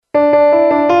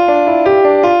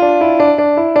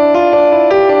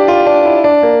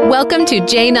Welcome to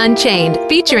Jane Unchained,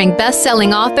 featuring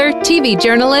best-selling author, TV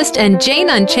journalist, and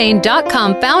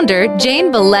JaneUnchained.com founder,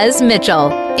 Jane Velez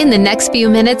Mitchell. In the next few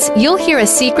minutes, you'll hear a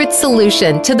secret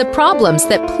solution to the problems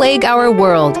that plague our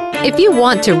world. If you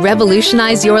want to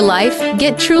revolutionize your life,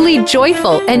 get truly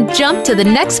joyful, and jump to the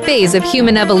next phase of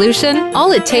human evolution,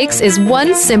 all it takes is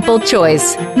one simple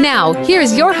choice. Now,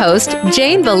 here's your host,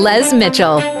 Jane Velez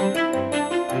Mitchell.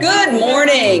 Good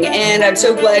morning, and I'm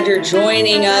so glad you're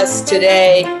joining us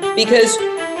today, because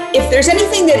if there's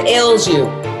anything that ails you,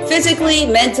 physically,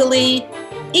 mentally,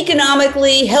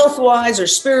 economically, health-wise, or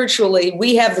spiritually,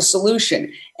 we have the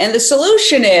solution. And the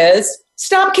solution is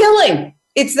stop killing.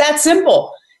 It's that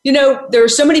simple. You know, there are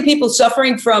so many people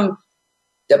suffering from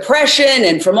depression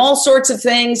and from all sorts of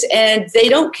things, and they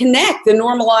don't connect the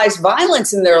normalized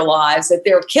violence in their lives that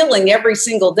they're killing every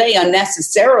single day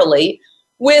unnecessarily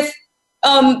with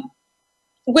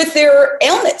their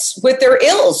ailments, with their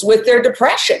ills, with their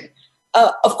depression.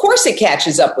 Of course it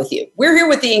catches up with you. We're here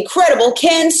with the incredible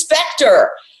Ken Spector,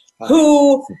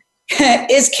 who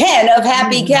is Ken of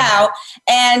Happy Cow.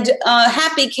 And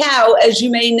Happy Cow, as you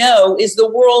may know, is the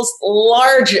world's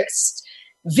largest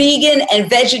vegan and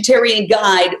vegetarian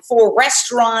guide for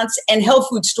restaurants and health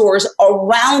food stores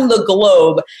around the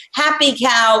globe. Happy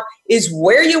Cow is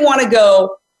where you want to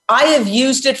go. I have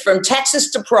used it from Texas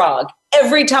to Prague.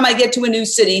 Every time I get to a new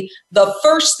city, the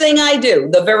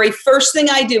very first thing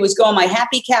I do is go on my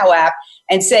Happy Cow app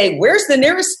and say, where's the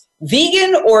nearest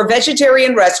vegan or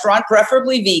vegetarian restaurant,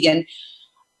 preferably vegan?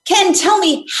 Ken, tell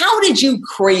me, how did you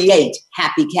create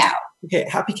Happy Cow? Okay,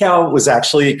 Happy Cow was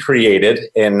actually created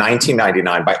in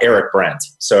 1999 by Eric Brent.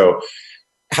 So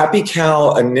Happy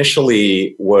Cow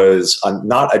initially was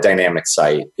not a dynamic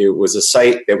site. It was a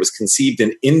site that was conceived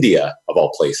in India, of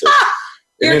all places.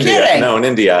 You're kidding. No, in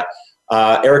India.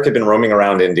 Eric had been roaming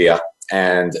around India,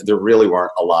 and there really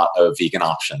weren't a lot of vegan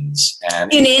options.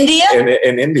 And in India? In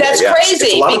India, that's yeah. crazy.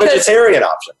 It's a lot of vegetarian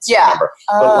options, remember.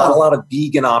 But a lot of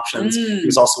vegan options. He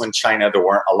was also in China. There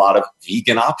weren't a lot of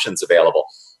vegan options available.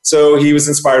 So he was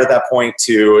inspired at that point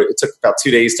it took about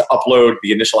 2 days to upload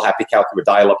the initial Happy Cow through a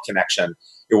dial-up connection.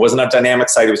 It wasn't a dynamic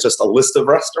site. It was just a list of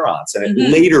restaurants. And it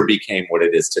later became what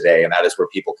it is today. And that is where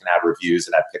people can have reviews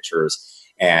and add pictures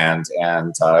and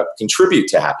contribute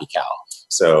to Happy Cow.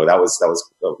 So that was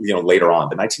later on.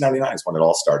 But 1999 is when it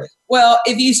all started. Well,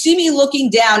 if you see me looking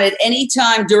down at any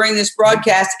time during this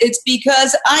broadcast, it's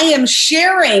because I am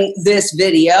sharing this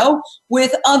video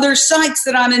with other sites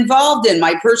that I'm involved in,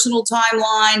 my personal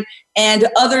timeline and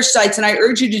other sites. And I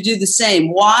urge you to do the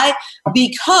same. Why?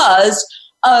 Because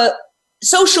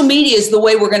social media is the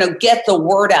way we're going to get the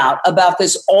word out about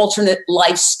this alternate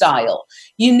lifestyle.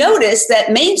 You notice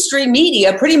that mainstream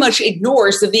media pretty much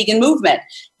ignores the vegan movement.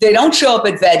 They don't show up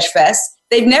at Veg Fest.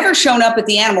 They've never shown up at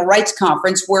the Animal Rights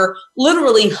Conference, where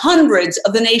literally hundreds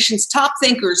of the nation's top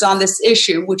thinkers on this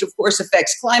issue, which of course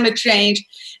affects climate change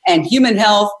and human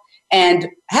health and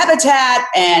habitat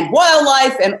and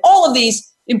wildlife and all of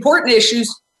these important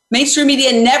issues, mainstream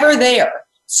media never there.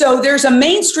 So there's a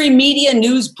mainstream media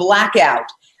news blackout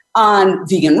on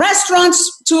vegan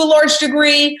restaurants to a large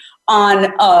degree,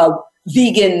 on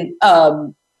vegan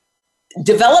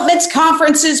developments,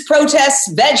 conferences, protests,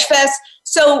 Veg Fest.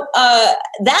 So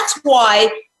that's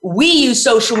why we use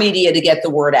social media to get the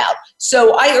word out.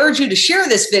 So I urge you to share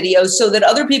this video so that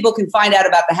other people can find out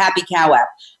about the Happy Cow app.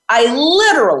 I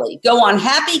literally go on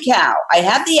Happy Cow. I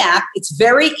have the app. It's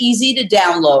very easy to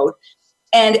download.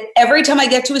 And every time I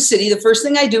get to a city, the first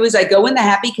thing I do is I go in the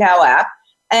Happy Cow app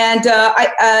and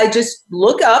I just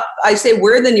look up. I say,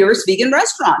 where are the nearest vegan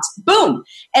restaurants? Boom.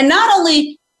 And not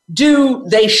only do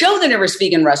they show the nearest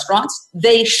vegan restaurants,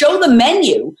 they show the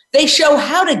menu. They show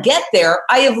how to get there.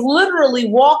 I have literally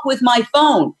walked with my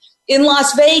phone in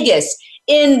Las Vegas,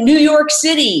 in New York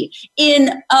City,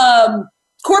 in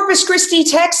Corpus Christi,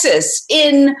 Texas,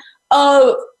 in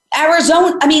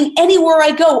Arizona. I mean, anywhere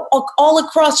I go, all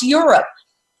across Europe.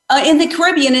 In the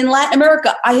Caribbean, in Latin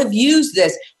America, I have used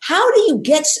this. How many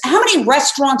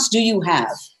restaurants do you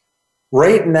have?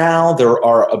 Right now, there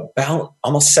are about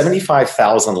almost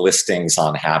 75,000 listings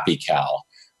on Happy Cow.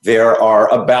 There are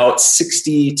about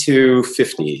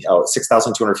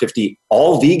 6,250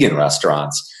 all vegan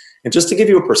restaurants. And just to give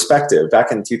you a perspective,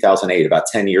 back in 2008, about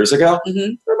 10 years ago,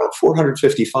 there were about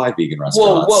 455 vegan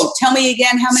restaurants. Whoa. Tell me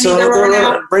again how many there are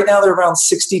now? Right now, they're around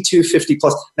 6,250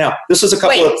 plus. Now, this is a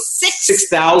couple of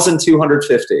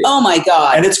 6,250. Oh, my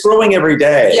God. And it's growing every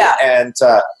day. Yeah. And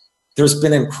there's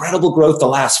been incredible growth the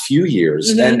last few years.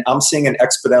 And I'm seeing an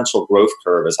exponential growth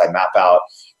curve as I map out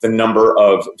the number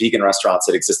of vegan restaurants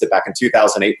that existed back in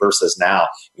 2008 versus now.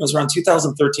 It was around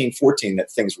 2013, 14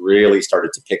 that things really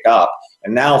started to pick up.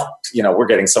 And now, we're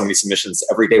getting so many submissions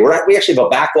every day. We actually have a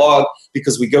backlog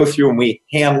because we go through and we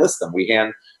hand list them, we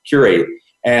hand curate.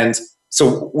 And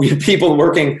so we have people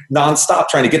working nonstop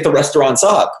trying to get the restaurants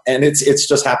up. And it's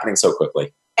just happening so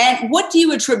quickly. And what do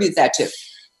you attribute that to?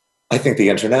 I think the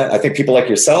internet. I think people like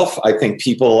yourself. I think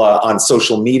people on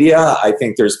social media. I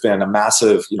think there's been a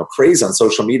massive, craze on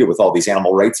social media with all these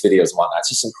animal rights videos and whatnot. It's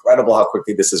just incredible how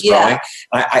quickly this is growing.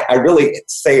 I really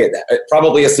say it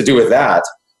probably has to do with that.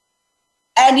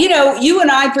 And, you and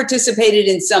I participated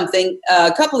in something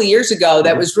a couple of years ago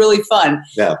that was really fun.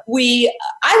 Yeah.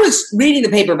 I was reading the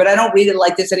paper, but I don't read it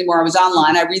like this anymore. I was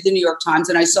online. I read the New York Times,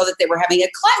 and I saw that they were having a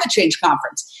climate change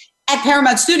conference at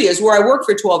Paramount Studios, where I worked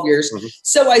for 12 years. Mm-hmm.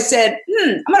 So I said,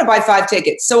 I'm going to buy 5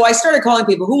 tickets. So I started calling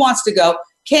people. Who wants to go?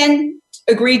 Ken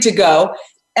agreed to go.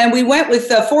 And we went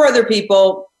with 4 other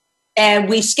people, and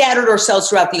we scattered ourselves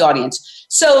throughout the audience.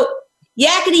 So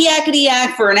yakety, yakety,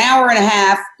 yak for an hour and a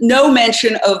half, no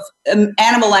mention of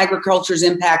animal agriculture's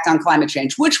impact on climate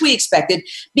change, which we expected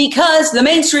because the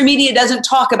mainstream media doesn't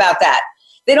talk about that.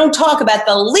 They don't talk about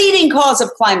the leading cause of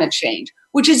climate change,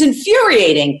 which is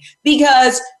infuriating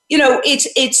because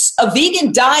it's a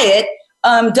vegan diet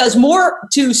does more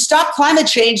to stop climate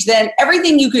change than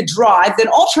everything you could drive, than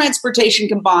all transportation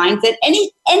combined, than any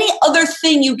other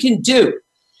thing you can do.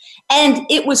 And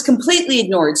it was completely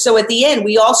ignored. So at the end,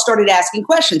 we all started asking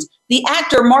questions. The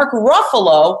actor Mark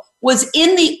Ruffalo was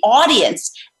in the audience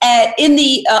on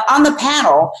the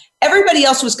panel. Everybody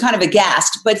else was kind of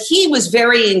aghast, but he was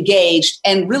very engaged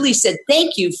and really said,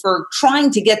 thank you for trying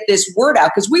to get this word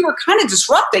out, because we were kind of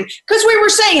disrupting, because we were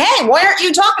saying, hey, why aren't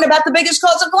you talking about the biggest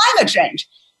cause of climate change?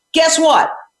 Guess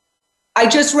what? I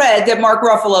just read that Mark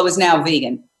Ruffalo is now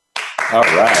vegan. All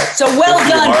right. So well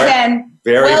done, Ken.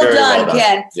 Very well done,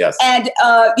 Ken. Yes. And,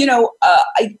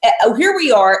 here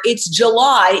we are. It's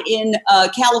July in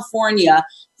California.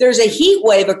 There's a heat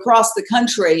wave across the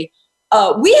country.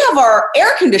 We have our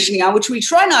air conditioning on, which we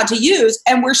try not to use,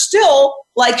 and we're still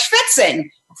like schwitzing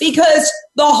because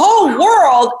the whole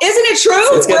world, isn't it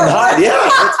true? It's getting hot. Yeah,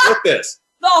 let's get this.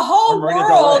 The whole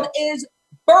world is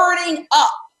burning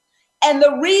up. And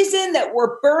the reason that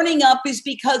we're burning up is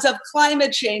because of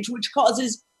climate change, which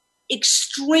causes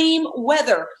extreme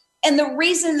weather. And the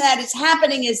reason that is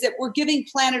happening is that we're giving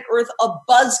planet Earth a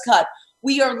buzz cut.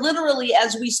 We are literally,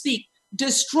 as we speak,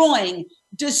 destroying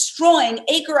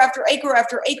acre after acre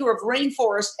after acre of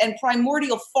rainforest and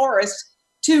primordial forest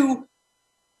to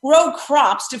grow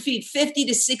crops to feed 50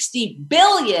 to 60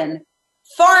 billion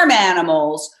farm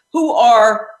animals who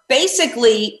are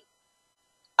basically,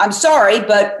 I'm sorry,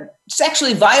 but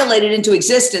sexually violated into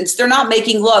existence. They're not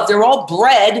making love. They're all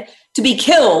bred to be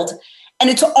killed. And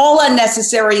it's all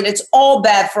unnecessary and it's all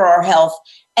bad for our health.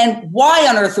 And why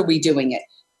on earth are we doing it?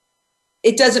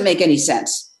 It doesn't make any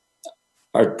sense.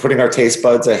 Are putting our taste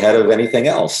buds ahead of anything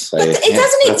else. But it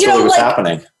doesn't, that's really what's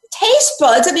happening. Taste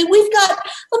buds. I mean,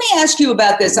 let me ask you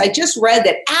about this. I just read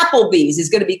that Applebee's is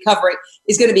going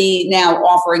to be now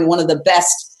offering one of the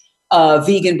best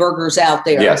vegan burgers out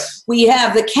there. Yes. We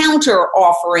have The Counter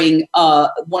offering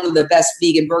one of the best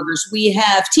vegan burgers. We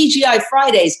have TGI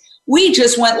Fridays. We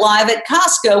just went live at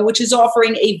Costco, which is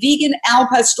offering a vegan al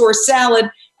pastor salad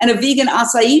and a vegan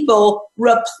acai bowl,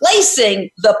 replacing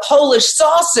the Polish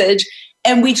sausage.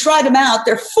 And we tried them out.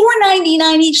 They're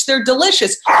 $4.99 each. They're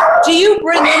delicious. Do you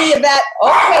bring any of that?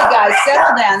 Okay, guys,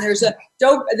 settle down.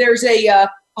 There's a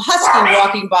husky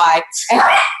walking by.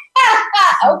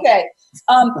 Okay.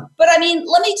 But I mean,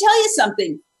 let me tell you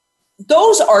something.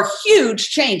 Those are huge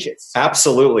changes.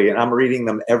 Absolutely. And I'm reading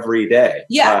them every day.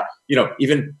 Yeah.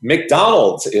 Even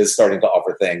McDonald's is starting to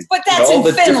offer things. But that's in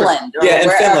Finland. In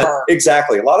Finland.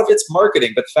 Exactly. A lot of it's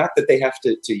marketing, but the fact that they have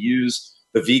to use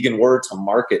the vegan word to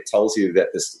market tells you that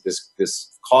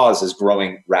this cause is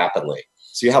growing rapidly.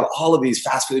 So you have all of these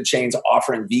fast food chains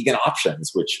offering vegan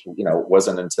options, which,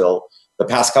 wasn't until the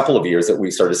past couple of years that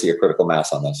we started to see a critical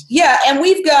mass on this. Yeah. And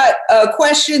we've got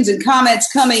questions and comments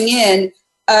coming in.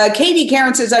 Katie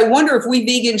Karen says, I wonder if we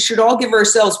vegans should all give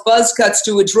ourselves buzz cuts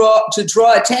to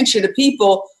draw attention to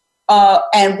people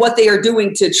and what they are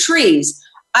doing to trees.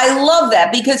 I love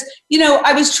that because,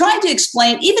 I was trying to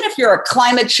explain, even if you're a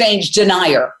climate change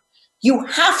denier, you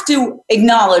have to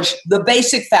acknowledge the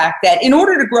basic fact that in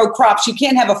order to grow crops, you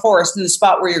can't have a forest in the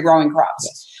spot where you're growing crops.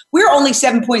 Yes. We're only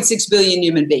 7.6 billion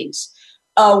human beings.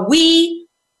 We,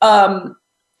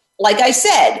 like I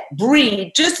said,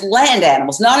 breed just land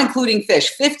animals, not including fish,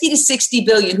 50 to 60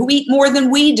 billion who eat more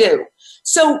than we do.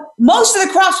 So most of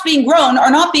the crops being grown are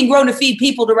not being grown to feed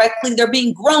people directly. They're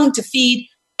being grown to feed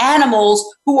animals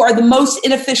who are the most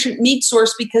inefficient food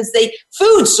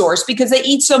source because they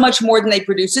eat so much more than they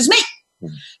produce as meat.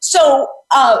 So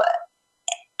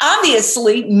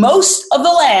obviously, most of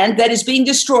the land that is being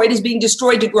destroyed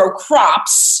to grow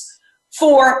crops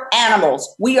for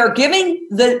animals. We are giving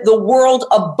the world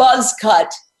a buzz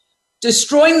cut,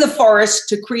 destroying the forest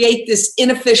to create this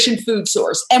inefficient food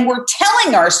source. And we're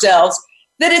telling ourselves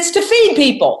that it's to feed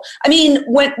people. I mean,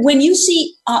 when you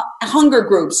see hunger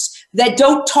groups that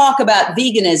don't talk about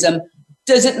veganism,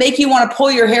 does it make you want to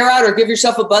pull your hair out or give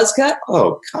yourself a buzz cut?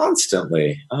 Oh,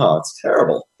 constantly. Oh, it's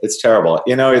terrible. It's terrible.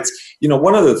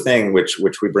 One other thing which we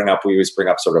always bring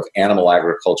up sort of animal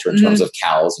agriculture in terms of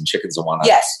cows and chickens and whatnot.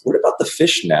 Yes. What about the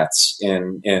fish nets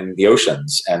in the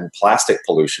oceans and plastic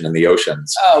pollution in the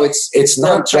oceans? Oh, it's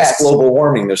not just global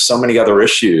warming. There's so many other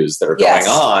issues that are going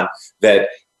on that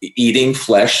eating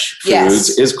flesh foods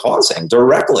is causing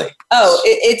directly. Oh,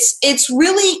 it's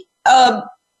really a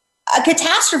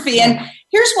catastrophe. And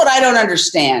here's what I don't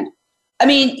understand. I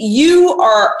mean, you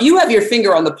have your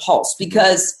finger on the pulse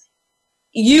because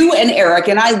you and Eric,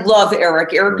 and I love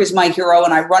Eric. Eric is my hero,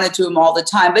 and I run into him all the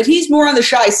time. But he's more on the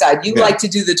shy side. You like to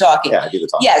do the talking. Yeah, I do the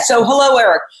talking. Yeah, so hello,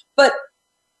 Eric. But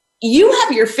you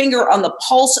have your finger on the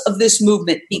pulse of this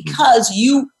movement because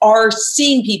you are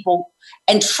seeing people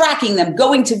and tracking them,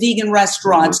 going to vegan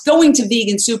restaurants, going to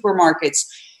vegan supermarkets.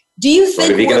 Do you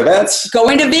think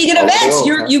going to vegan events?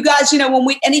 You guys,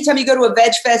 anytime you go to a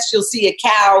veg fest, you'll see a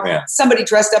cow, somebody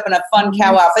dressed up in a fun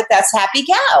cow outfit. That's Happy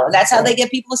Cow. That's how they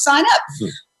get people to sign up.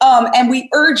 And we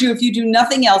urge you, if you do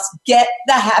nothing else, get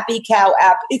the Happy Cow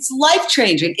app. It's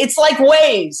life-changing. It's like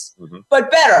Waze,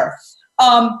 but better.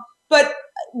 But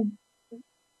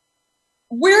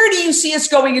where do you see us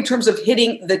going in terms of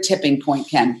hitting the tipping point,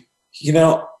 Ken?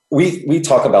 We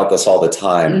talk about this all the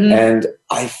time, and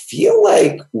I feel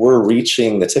like we're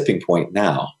reaching the tipping point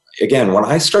now. Again, when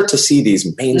I start to see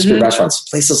these mainstream restaurants,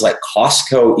 places like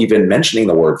Costco even mentioning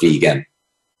the word vegan,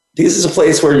 this is a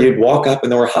place where you'd walk up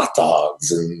and there were hot dogs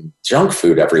and junk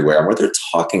food everywhere, and where they're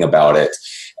talking about it.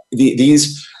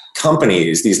 These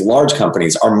companies, these large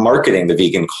companies, are marketing the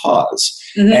vegan cause.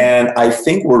 And I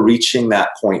think we're reaching that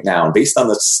point now. And based on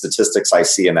the statistics I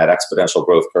see in that exponential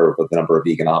growth curve of the number of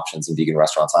vegan options and vegan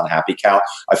restaurants on Happy Cow,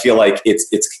 I feel like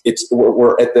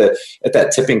we're at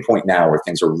that tipping point now where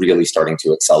things are really starting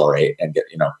to accelerate and get,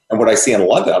 and what I see in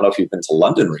London, I don't know if you've been to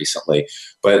London recently,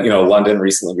 but London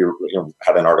recently, we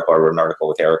had I wrote an article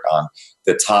with Eric on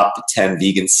the top 10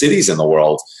 vegan cities in the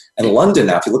world. And London,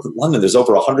 now, if you look at London, there's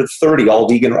over 100 all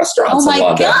vegan restaurants in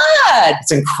London. Oh, my God.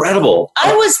 It's incredible.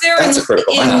 I was there in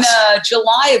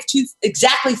July of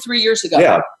exactly 3 years ago.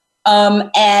 Yeah.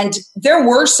 And there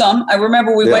were some. I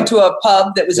remember we went to a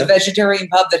pub that was a vegetarian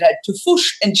pub that had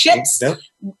tofush and chips. Yeah.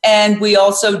 And we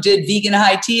also did vegan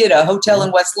high tea at a hotel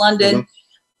in West London.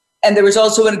 And there was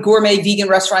also a gourmet vegan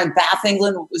restaurant in Bath,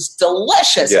 England. It was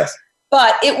delicious. Yes.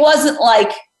 But it wasn't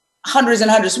like hundreds and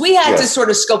hundreds. We had to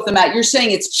sort of scope them out. You're saying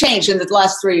it's changed in the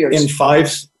last 3 years. In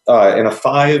a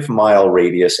 5 mile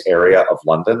radius area of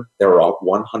London, there are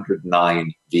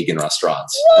 109 vegan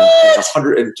restaurants.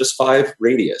 What? In just 5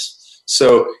 radius.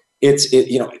 So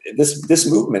this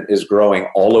movement is growing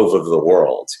all over the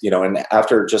world. And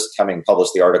after just having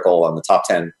published the article on the top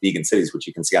 10 vegan cities, which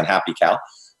you can see on Happy Cow,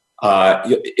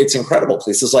 it's incredible.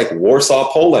 Places like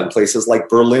Warsaw, Poland, places like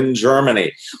Berlin,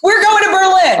 Germany. We're going to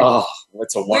Berlin. Oh,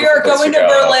 it's a wonderful We are going to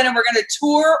Berlin, and we're going to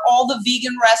tour all the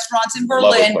vegan restaurants in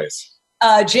Berlin. Lovely place.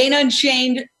 Jane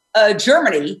Unchained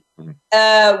Germany.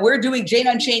 We're doing Jane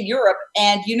Unchained Europe.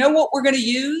 And you know what we're going to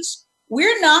use?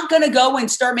 We're not going to go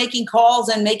and start making calls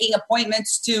and making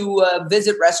appointments to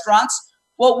visit restaurants.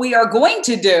 What we are going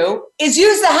to do is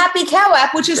use the Happy Cow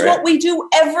app, which is what we do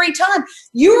every time.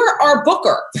 You're our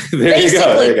booker, There you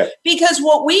go. Because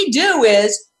what we do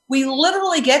is we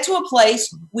literally get to a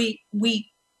place,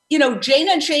 Jane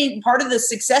Unchained, part of the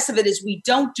success of it is we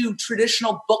don't do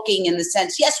traditional booking in the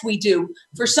sense, yes, we do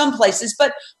for some places,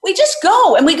 but we just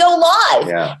go and we go live.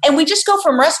 Yeah. And we just go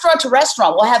from restaurant to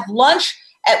restaurant. We'll have lunch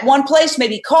at one place,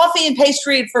 maybe coffee and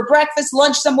pastry for breakfast,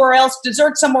 lunch somewhere else,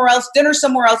 dessert somewhere else, dinner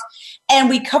somewhere else. And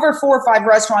we cover 4 or 5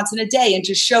 restaurants in a day and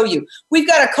just show you. We've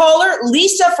got a caller,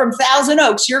 Lisa from Thousand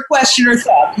Oaks. Your question or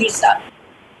thought, Lisa.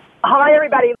 Hi,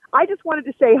 everybody. I just wanted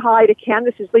to say hi to Ken.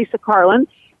 This is Lisa Carlin.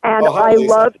 And I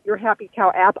love your Happy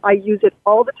Cow app. I use it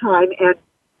all the time. And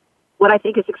what I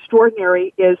think is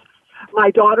extraordinary is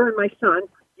my daughter and my son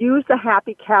use the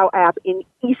Happy Cow app in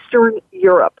Eastern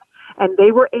Europe. And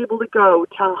they were able to go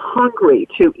to Hungary,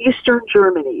 to Eastern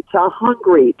Germany, to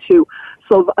Hungary, to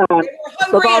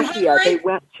Slovakia. They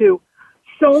went to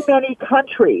so many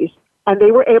countries and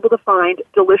they were able to find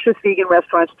delicious vegan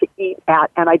restaurants to eat at.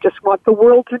 And I just want the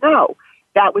world to know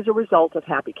that was a result of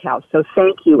Happy Cow. So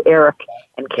thank you, Eric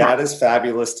and Kat. That is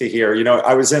fabulous to hear. You know,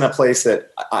 I was in a place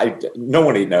that no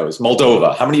one knows,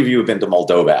 Moldova. How many of you have been to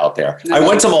Moldova out there? I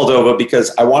went to Moldova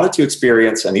because I wanted to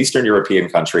experience an Eastern European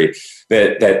country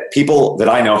that people that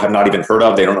I know have not even heard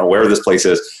of. They don't know where this place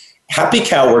is. Happy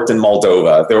Cow worked in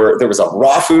Moldova. There was a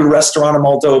raw food restaurant in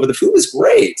Moldova. The food was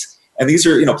great. And these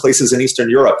are, places in Eastern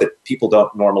Europe that people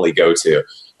don't normally go to.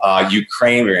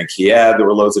 Ukraine, we were in Kiev. There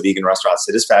were loads of vegan restaurants.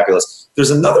 It is fabulous. There's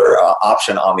another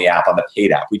option on the app, on the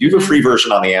paid app. We do have a free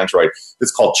version on the Android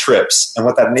that's called Trips. And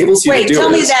what that enables you to do is... Wait, tell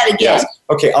me that again. Yes,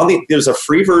 okay, there's a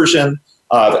free version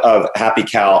of Happy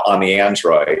Cow on the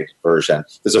Android version.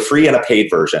 There's a free and a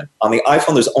paid version. On the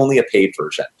iPhone, there's only a paid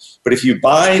version. But if you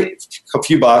buy a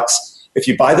few bucks... If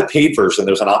you buy the paid version,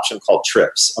 there's an option called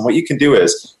Trips. And what you can do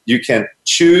is you can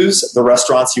choose the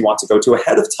restaurants you want to go to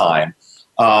ahead of time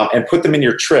and put them in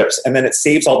your trips, and then it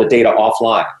saves all the data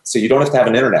offline. So you don't have to have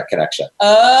an internet connection.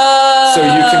 Oh. So you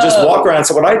can just walk around.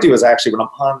 So what I do is actually when I'm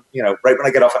on, right when I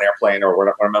get off an airplane or when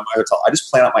I'm at my hotel, I just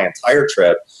plan out my entire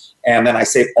trip. And then I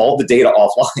save all the data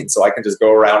offline so I can just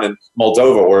go around in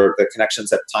Moldova where the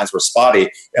connections at times were spotty,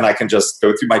 and I can just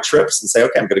go through my trips and say,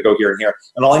 okay, I'm going to go here and here.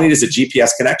 And all I need is a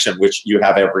GPS connection, which you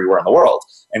have everywhere in the world.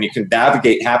 And you can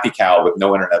navigate Happy Cow with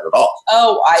no internet at all.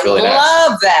 Oh, I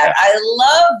love that. I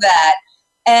love that.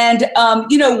 And,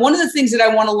 one of the things that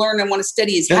I want to learn and want to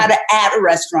study is how to add a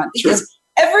restaurant. Because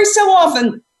every so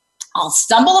often I'll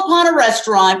stumble upon a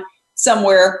restaurant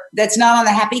somewhere that's not on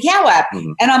the Happy Cow app.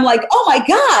 Mm-hmm. And I'm like, oh my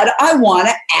God, I want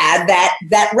to add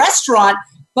that restaurant,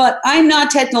 but I'm not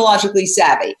technologically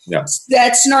savvy. Yeah.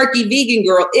 That snarky vegan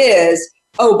girl is,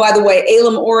 oh, by the way,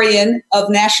 Elam Orion of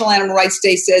National Animal Rights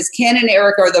Day says, Ken and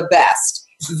Eric are the best.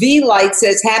 V-Light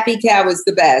says Happy Cow is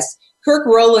the best. Kirk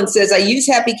Rowland says, I use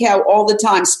Happy Cow all the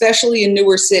time, especially in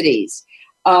newer cities.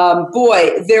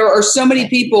 Boy, there are so many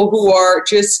people who are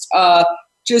just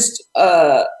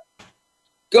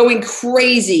going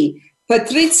crazy.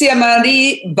 Patricia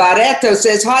Marie Barreto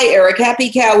says, hi, Eric.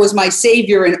 Happy Cow was my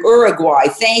savior in Uruguay.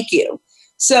 Thank you.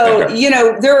 So,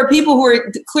 there are people who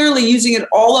are clearly using it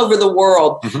all over the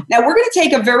world. Mm-hmm. Now, we're going to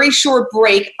take a very short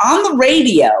break on the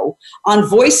radio, on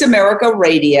Voice America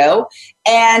Radio.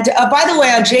 And by the way,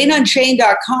 on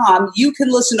JaneUnchained.com, you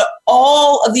can listen to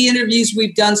all of the interviews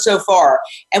we've done so far.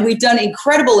 And we've done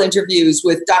incredible interviews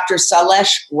with Dr.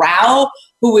 Salesh Rao,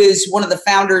 who is one of the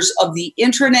founders of the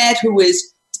internet, who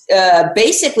is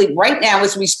basically right now,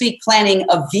 as we speak, planning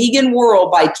a vegan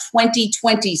world by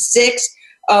 2026.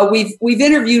 We've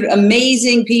interviewed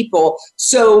amazing people.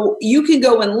 So you can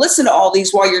go and listen to all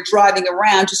these while you're driving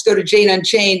around. Just go to Jane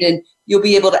Unchained and you'll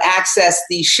be able to access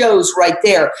the shows right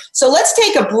there. So let's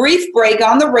take a brief break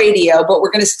on the radio, but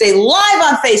we're going to stay live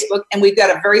on Facebook, and we've got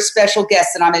a very special guest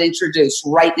that I'm going to introduce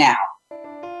right now.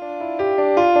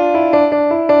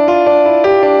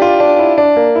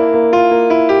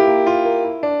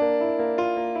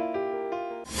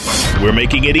 We're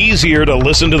making it easier to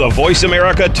listen to the Voice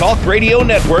America Talk Radio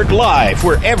Network live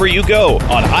wherever you go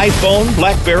on iPhone,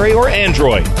 BlackBerry, or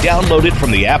Android. Download it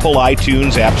from the Apple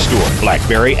iTunes App Store,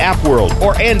 BlackBerry App World,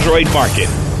 or Android Market.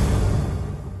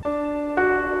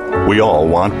 We all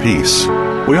want peace.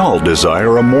 We all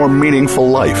desire a more meaningful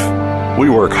life. We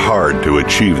work hard to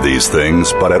achieve these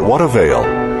things, but at what avail?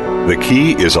 The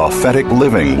key is authentic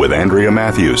living with Andrea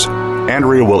Matthews.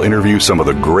 Andrea will interview some of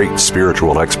the great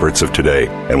spiritual experts of today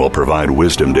and will provide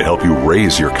wisdom to help you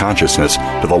raise your consciousness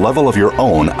to the level of your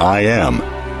own I am.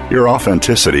 Your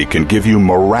authenticity can give you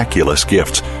miraculous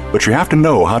gifts, but you have to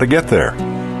know how to get there.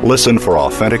 Listen for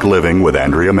Authentic Living with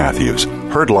Andrea Matthews.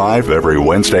 Heard live every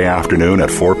Wednesday afternoon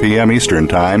at 4 p.m. Eastern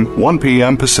Time, 1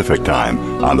 p.m. Pacific Time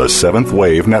on the Seventh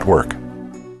Wave Network.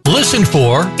 Listen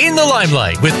for In the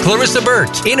Limelight with Clarissa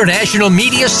Burt, international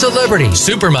media celebrity,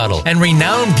 supermodel, and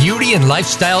renowned beauty and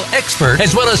lifestyle expert,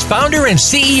 as well as founder and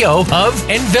CEO of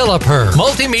Envelop Her,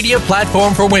 multimedia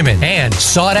platform for women, and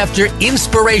sought-after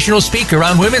inspirational speaker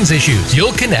on women's issues.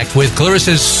 You'll connect with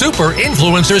Clarissa's super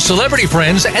influencer celebrity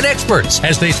friends and experts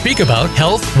as they speak about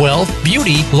health, wealth,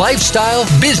 beauty, lifestyle,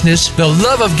 business, the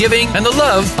love of giving, and the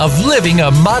love of living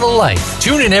a model life.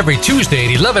 Tune in every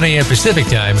Tuesday at 11 a.m. Pacific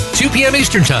Time, 2 p.m.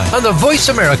 Eastern Time on the Voice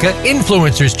America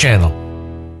Influencers Channel.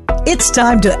 It's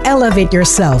time to elevate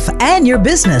yourself and your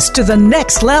business to the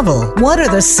next level. What are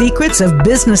the secrets of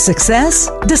business success?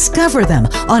 Discover them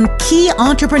on Key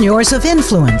Entrepreneurs of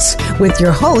Influence with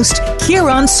your host,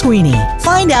 Kieran Sweeney.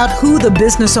 Find out who the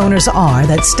business owners are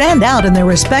that stand out in their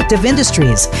respective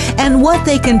industries and what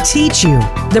they can teach you.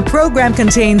 The program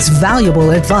contains valuable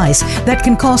advice that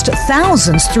can cost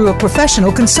thousands through a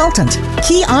professional consultant.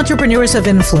 Key Entrepreneurs of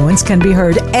Influence can be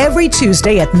heard every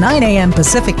Tuesday at 9 a.m.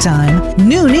 Pacific Time,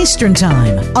 noon Eastern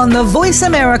Time on the Voice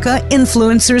America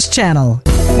Influencers channel.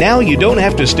 Now you don't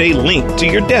have to stay linked to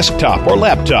your desktop or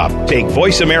laptop. Take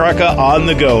Voice America on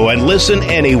the go and listen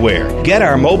anywhere. Get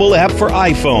our mobile app for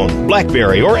iPhone,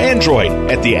 BlackBerry, or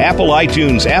Android at the Apple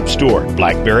iTunes App Store,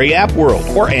 BlackBerry App World,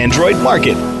 or Android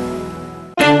Market.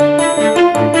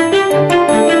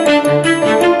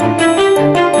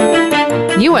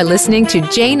 You are listening to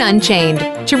Jane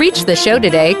Unchained. To reach the show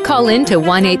today, call in to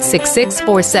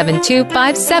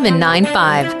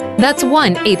 1-866-472-5795. That's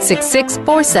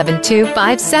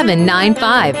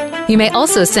 1-866-472-5795. You may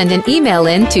also send an email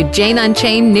in to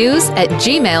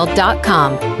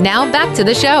janeunchainednews@gmail.com. Now back to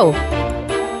the show.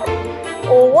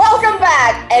 Welcome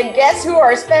back. And guess who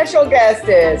our special guest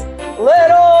is?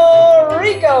 Little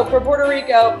Rico from Puerto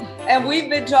Rico. And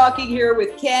we've been talking here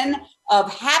with Ken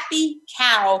of Happy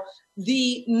Cow,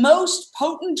 the most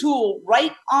potent tool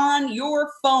right on your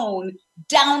phone.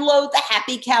 Download the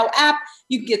Happy Cow app.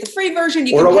 You can get the free version.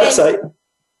 You or can a website.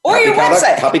 Or your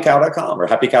website. Happycow.com or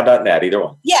happycow.net, either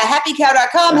one. Yeah,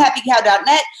 happycow.com,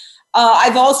 happycow.net.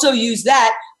 I've also used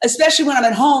that, especially when I'm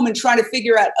at home and trying to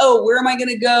figure out, where am I going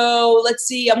to go? Let's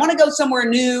see. I want to go somewhere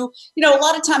new. You know, a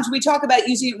lot of times we talk about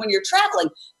using it when you're traveling,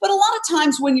 but a lot of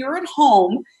times when you're at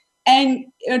home, and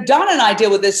Donna and I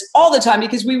deal with this all the time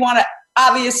because we want to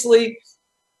obviously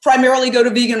primarily go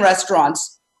to vegan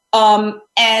restaurants. And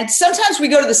sometimes we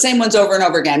go to the same ones over and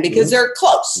over again because they're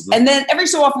close. Mm-hmm. And then every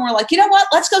so often we're like, you know what?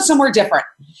 Let's go somewhere different.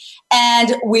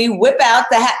 And we whip out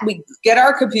we get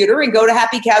our computer and go to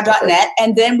happycow.net,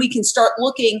 and then we can start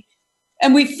looking.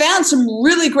 And we found some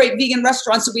really great vegan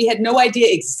restaurants that we had no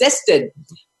idea existed.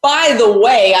 By the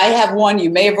way, I have one. You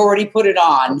may have already put it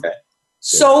on. Okay.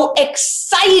 So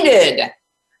excited.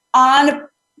 On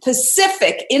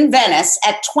Pacific in Venice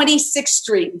at 26th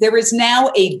Street, there is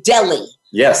now a deli.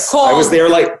 Yes, I was there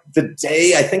like the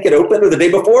day I think it opened or the day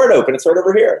before it opened. It's right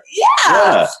over here.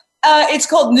 Yeah. It's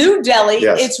called New Deli.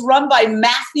 Yes. It's run by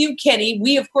Matthew Kinney.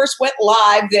 We, of course, went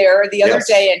live there the other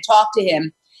day and talked to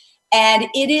him. And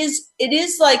it is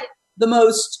like the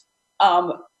most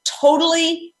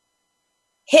totally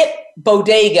hip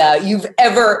bodega you've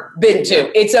ever been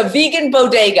to. It's a vegan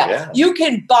bodega. Yeah. You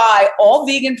can buy all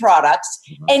vegan products,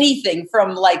 anything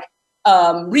from like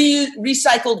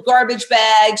recycled garbage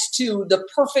bags to the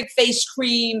perfect face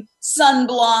cream,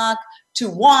 sunblock, to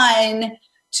wine,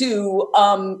 to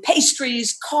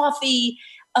pastries, coffee,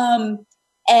 and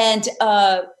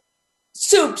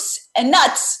soups and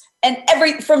nuts, and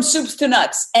from soups to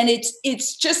nuts. And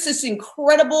it's just this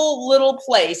incredible little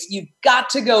place. You've got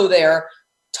to go there.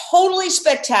 Totally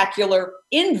spectacular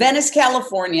in Venice,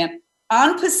 California,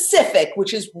 on Pacific,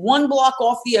 which is one block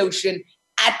off the ocean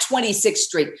at 26th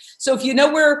Street. So if you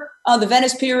know where the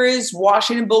Venice Pier is,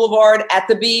 Washington Boulevard at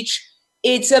the beach,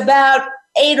 it's about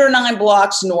 8 or 9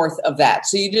 blocks north of that.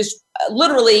 So you just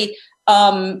literally,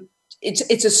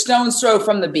 it's a stone's throw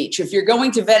from the beach. If you're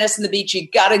going to Venice and the beach, you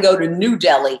got to go to New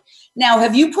Deli. Now,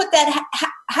 have you put that?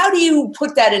 How do you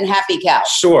put that in Happy Cow?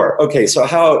 Sure. Okay. So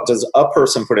how does a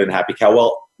person put it in Happy Cow?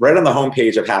 Well, right on the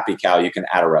homepage of Happy Cow, you can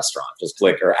add a restaurant. Just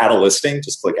click, or add a listing.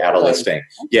 Just click add a listing.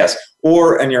 Okay. Yes.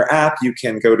 Or in your app, you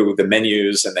can go to the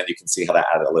menus and then you can see how to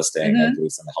add a listing, at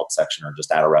least in the help section, or just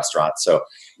add a restaurant. So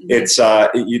it's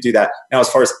you do that. Now, as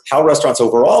far as how restaurants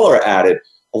overall are added,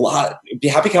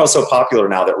 Happy Cow is so popular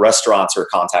now that restaurants are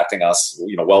contacting us,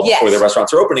 well before their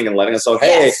restaurants are opening and letting us know,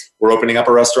 hey, we're opening up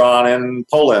a restaurant in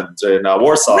Poland, in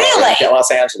Warsaw, in Los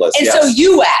Angeles. And so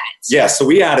you add it. Yes, so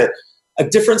we add it. A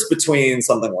difference between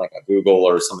something like a Google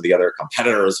or some of the other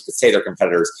competitors, you could say they're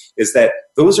competitors, is that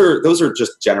those are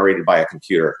just generated by a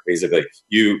computer. Basically,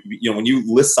 when you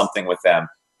list something with them,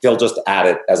 they'll just add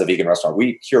it as a vegan restaurant.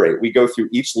 We curate. We go through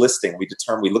each listing. We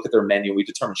look at their menu. We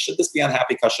determine, should this be on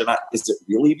Happy Cow? Should not? Is it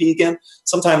really vegan?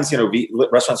 Sometimes,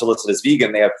 restaurants are listed as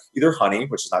vegan. They have either honey,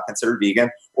 which is not considered vegan,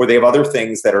 or they have other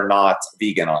things that are not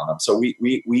vegan on them. So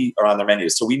we are on their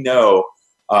menus. So we know,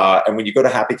 and when you go to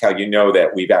Happy Cow, you know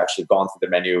that we've actually gone through the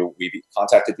menu. We've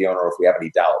contacted the owner if we have any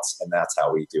doubts, and that's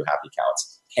how we do Happy Cow.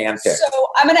 It's handpicked. So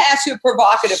I'm going to ask you a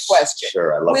provocative question.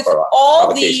 Sure, I love with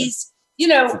all these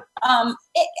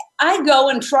I go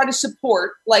and try to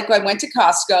support, like I went to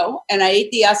Costco and I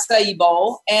ate the acai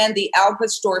bowl and the al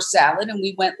pastor salad and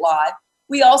we went live.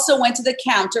 We also went to the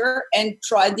counter and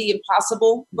tried the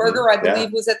Impossible Burger, I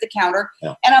believe was at the counter.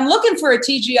 Yeah. And I'm looking for a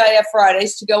TGIF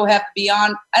Fridays to go have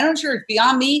Beyond, I'm not sure if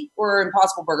Beyond Meat or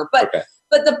Impossible Burger. But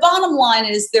the bottom line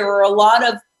is there are a lot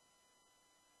of,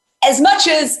 as much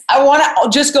as I want to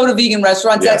just go to vegan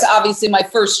restaurants, that's obviously my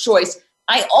first choice.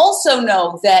 I also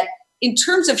know that in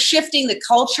terms of shifting the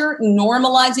culture,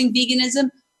 normalizing veganism,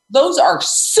 those are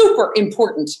super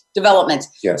important developments.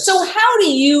 Yes. So how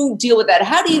do you deal with that?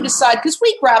 How do you decide? Because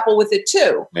we grapple with it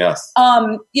too. Yes.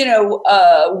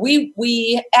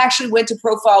 We actually went to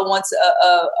profile once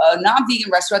a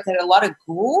non-vegan restaurant that had a lot of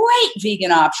great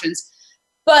vegan options,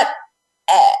 but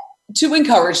to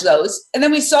encourage those. And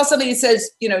then we saw something that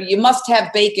says, you must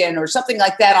have bacon or something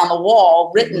like that on the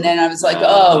wall written. And I was like,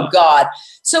 oh God.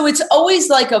 So it's always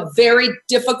like a very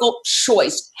difficult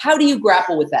choice. How do you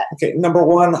grapple with that? Okay. Number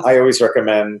one, I always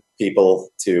recommend people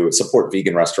to support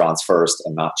vegan restaurants first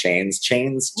and not chains.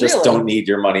 Chains just don't need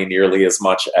your money nearly as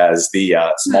much as the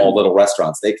small little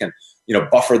restaurants. They can,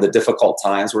 buffer the difficult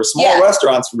times where small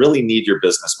restaurants really need your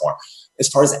business more. As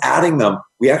far as adding them,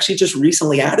 we actually just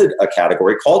recently added a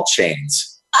category called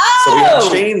chains. Oh! So we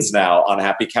have chains now on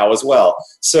Happy Cow as well.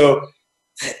 So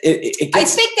it gets, I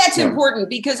think that's important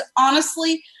because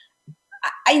honestly,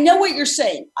 I know what you're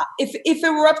saying. If it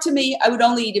were up to me, I would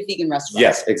only eat at vegan restaurants.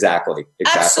 Yes, exactly.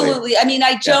 Absolutely. I mean,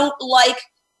 I don't like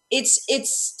it's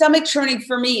stomach churning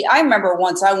for me. I remember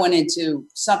once I went into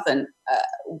something.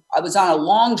 I was on a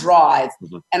long drive,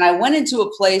 and I went into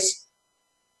a place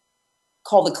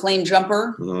called the Claim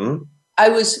Jumper. Mm-hmm. I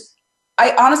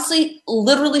honestly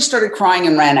literally started crying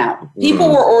and ran out. People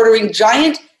were ordering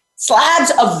giant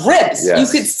slabs of ribs. Yes. You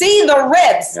could see the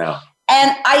ribs. Yeah.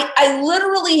 And I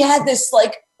literally had this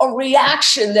like a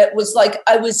reaction that was like,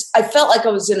 I felt like I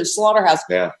was in a slaughterhouse.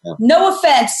 Yeah, yeah. No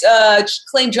offense,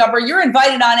 Claim Jumper. You're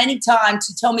invited on any time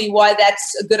to tell me why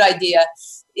that's a good idea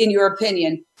in your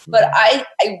opinion. But I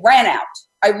ran out.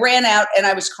 I ran out and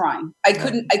I was crying. I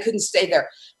couldn't stay there.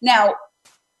 Now,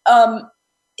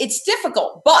 it's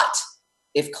difficult, but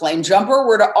if Claim Jumper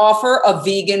were to offer a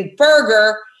vegan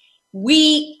burger,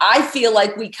 I feel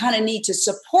like we kind of need to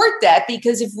support that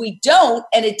because if we don't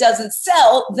and it doesn't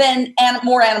sell, then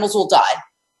more animals will die.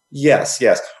 Yes.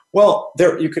 Well,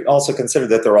 you could also consider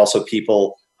that there are also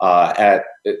people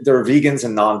there are vegans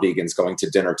and non-vegans going to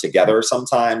dinner together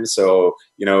sometimes. So,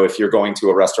 if you're going to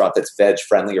a restaurant that's veg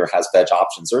friendly or has veg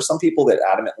options, there are some people that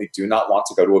adamantly do not want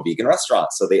to go to a vegan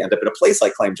restaurant. So they end up at a place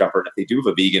like Claim Jumper. And if they do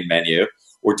have a vegan menu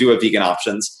or do have vegan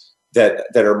options that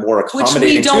are more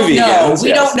accommodating to vegans. Which we don't know.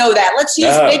 We don't know that. Let's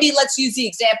use the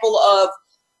example of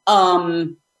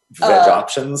veg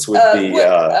options would be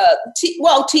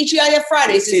TGIF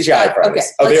Fridays. TGIF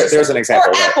Fridays. Okay. There's an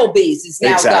example. Or Applebee's is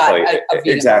now got a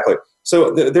vegan. Exactly.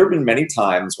 So there have been many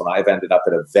times when I've ended up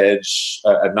at a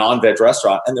non-veg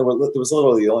restaurant, and there was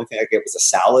literally the only thing I get was a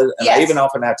salad, and I even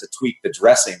often had to tweak the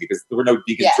dressing because there were no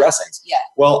vegan dressings. Yeah.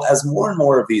 Well, as more and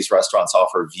more of these restaurants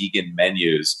offer vegan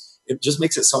menus, it just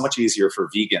makes it so much easier for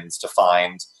vegans to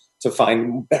find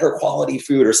better quality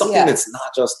food or something that's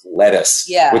not just lettuce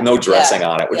with no dressing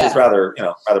on it, which is rather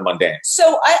mundane.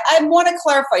 So I want to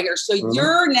clarify here. So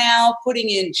you're now putting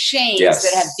in chains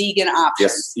that have vegan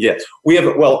options. Yes. We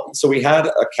have, so we had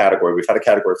a category. We've had a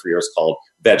category for years called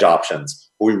veg options.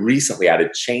 We recently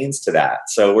added chains to that.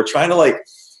 So we're trying to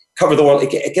cover the world.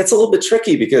 It gets a little bit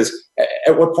tricky because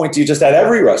at what point do you just add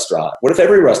every restaurant? What if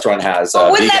every restaurant has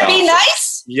wouldn't that be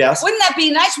nice? Yes. Wouldn't that be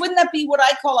nice? Wouldn't that be what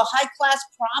I call a high-class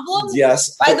problem?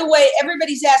 Yes. By the way,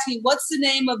 everybody's asking, what's the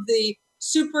name of the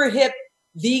super hip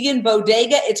vegan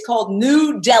bodega? It's called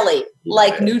New Delhi,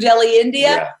 like New Delhi,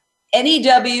 India.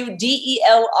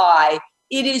 NEWDELI.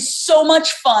 It is so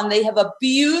much fun. They have a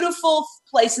beautiful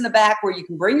place in the back where you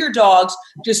can bring your dogs,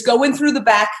 just go in through the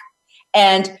back,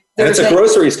 and it's a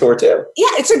grocery store too. Yeah,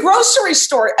 it's a grocery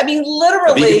store. I mean,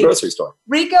 literally. A vegan grocery store.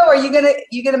 Rico, are you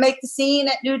gonna make the scene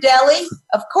at New Delhi?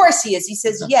 Of course he is. He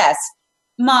says, yes.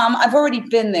 Mom, I've already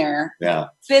been there. Yeah.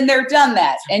 Been there, done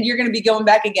that. And you're going to be going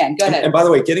back again. Go ahead. And by the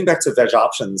way, getting back to veg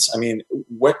options, I mean,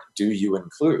 what do you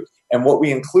include? And what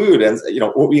we include, and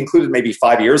what we included maybe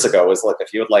 5 years ago was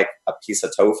if you had a piece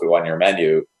of tofu on your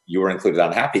menu, you were included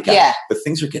on Happy Cow. Yeah. But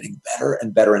things are getting better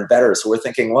and better and better. So we're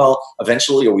thinking, well,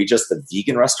 eventually, are we just the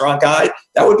vegan restaurant guide?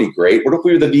 That would be great. What if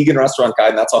we were the vegan restaurant guide?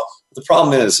 And that's all. The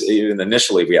problem is, even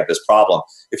initially, we have this problem.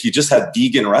 If you just have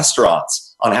vegan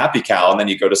restaurants on Happy Cow, and then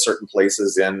you go to certain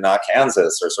places in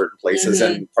Kansas or certain places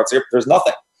in parts of Europe, there's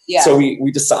nothing. Yeah. So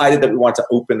we decided that we wanted to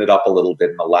open it up a little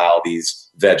bit and allow these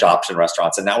veg option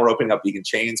restaurants. And now we're opening up vegan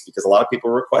chains because a lot of people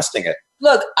are requesting it.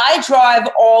 Look, I drive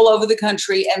all over the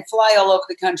country and fly all over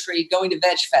the country going to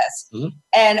Veg Fest. Mm-hmm.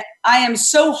 And I am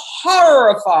so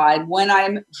horrified when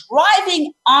I'm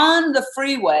driving on the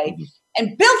freeway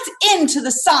and built into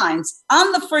the signs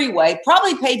on the freeway,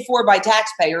 probably paid for by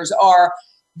taxpayers, are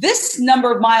this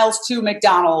number of miles to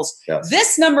McDonald's,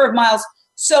 this number of miles.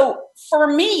 So for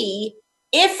me,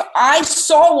 if I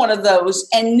saw one of those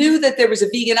and knew that there was a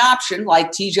vegan option,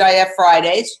 like TGIF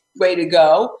Fridays, way to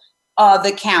go,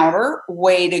 The Counter,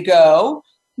 way to go,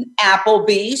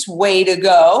 Applebee's, way to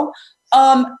go,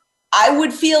 I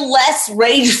would feel less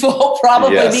rageful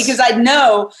probably because I'd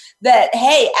know that,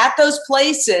 hey, at those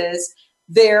places,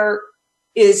 there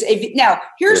is a... Now,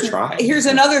 here's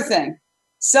another thing.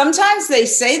 Sometimes they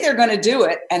say they're going to do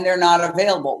it and they're not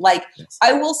available. Like,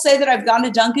 I will say that I've gone to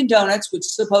Dunkin' Donuts, which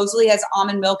supposedly has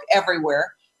almond milk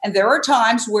everywhere. And there are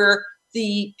times where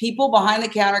the people behind the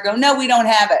counter go, no, we don't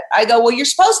have it. I go, well, you're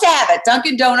supposed to have it.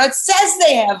 Dunkin' Donuts says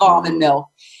they have almond milk.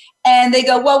 And they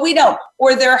go, well, we don't.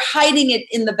 Or they're hiding it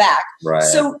in the back. Right.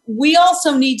 So we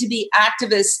also need to be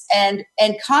activists and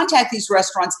contact these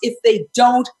restaurants if they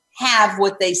don't have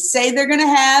what they say they're going to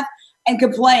have, and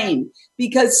complain,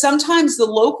 because sometimes the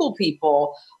local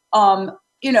people,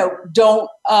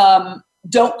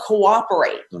 don't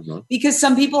cooperate because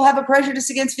some people have a prejudice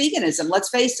against veganism. Let's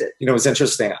face it. You know, it was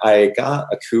interesting. I got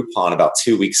a coupon about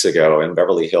 2 weeks ago in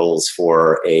Beverly Hills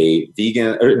for a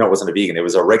vegan, or no, it wasn't a vegan. It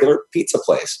was a regular pizza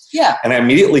place. Yeah. And I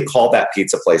immediately called that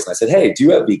pizza place and I said, hey, do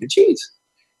you have vegan cheese?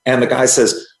 And the guy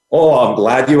says, oh, I'm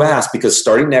glad you asked, because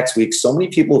starting next week, so many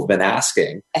people have been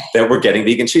asking that we're getting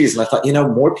vegan cheese. And I thought,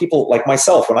 more people like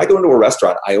myself, when I go into a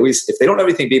restaurant, I always, if they don't have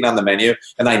anything vegan on the menu,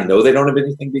 and I know they don't have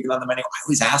anything vegan on the menu, I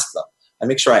always ask them. I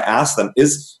make sure I ask them, do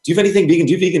you have anything vegan?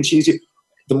 Do you have vegan cheese?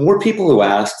 The more people who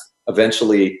ask,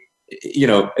 eventually,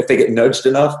 if they get nudged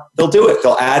enough, they'll do it.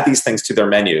 They'll add these things to their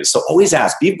menus. So always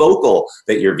ask, be vocal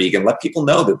that you're vegan. Let people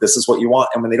know that this is what you want.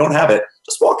 And when they don't have it,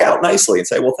 just walk out nicely and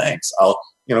say, well, thanks.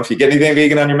 If you get anything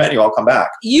vegan on your menu, I'll come back.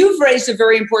 You've raised a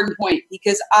very important point,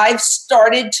 because I've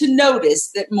started to notice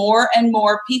that more and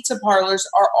more pizza parlors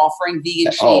are offering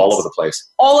vegan cheese. All over the place.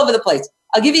 All over the place.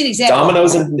 I'll give you an example.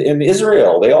 Domino's in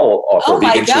Israel, they all offer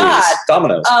vegan cheese.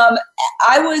 Domino's.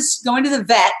 I was going to the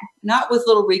vet, not with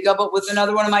little Rico, but with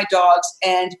another one of my dogs,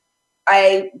 and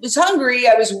I was hungry.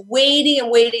 I was waiting,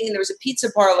 and there was a pizza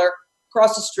parlor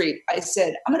across the street. I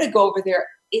said, I'm going to go over there.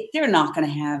 They're not going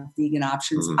to have vegan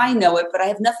options. I know it, but I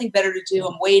have nothing better to do.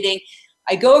 I'm waiting.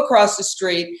 I go across the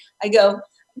street. I go,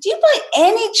 do you by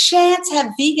any chance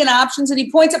have vegan options? And he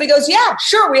points up. He goes, yeah,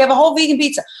 sure. We have a whole vegan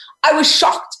pizza. I was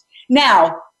shocked.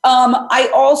 Now,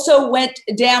 I also went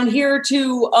down here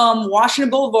to Washington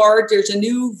Boulevard. There's a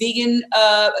new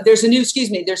there's a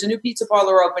new pizza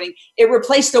parlor opening. It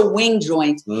replaced a wing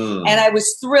joint. And I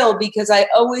was thrilled, because I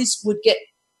always would get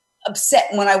upset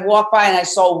when I walk by and I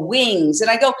saw wings, and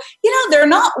I go, they're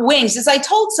not wings. As I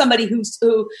told somebody who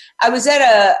I was at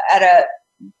a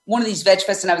one of these Veg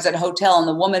Fests, and I was at a hotel, and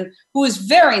the woman, who was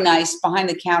very nice behind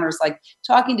the counters, like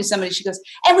talking to somebody, she goes,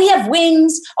 and we have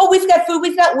wings. Oh, we've got food.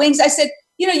 We've got wings. I said,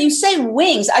 you say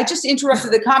wings. I just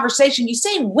interrupted the conversation. You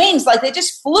say wings like they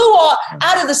just flew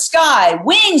out of the sky.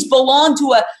 Wings belong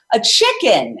to a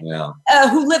chicken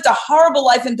who lived a horrible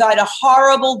life and died a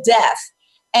horrible death.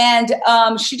 And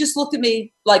she just looked at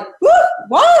me like, what?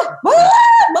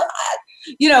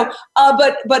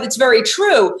 But it's very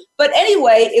true. But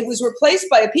anyway, it was replaced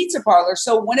by a pizza parlor.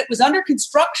 So when it was under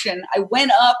construction, I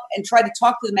went up and tried to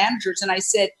talk to the managers, and I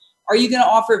said, are you going to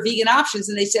offer vegan options?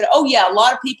 And they said, oh yeah, a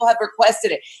lot of people have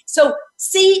requested it. So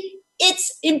see,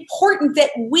 it's important that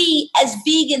we as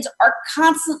vegans are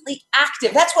constantly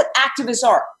active. That's what activists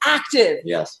are. Active.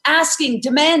 Yes. Asking,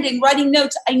 demanding, writing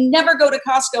notes. I never go to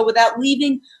Costco without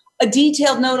leaving a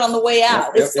detailed note on the way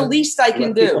out. It's the least I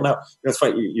can do. People know. It's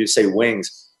funny. You say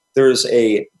wings. There's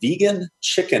a vegan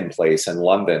chicken place in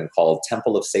London called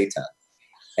Temple of Satan.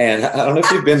 And I don't know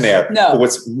if you've been there. No. But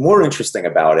what's more interesting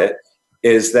about it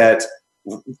is that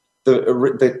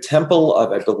the temple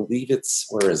of, I believe it's,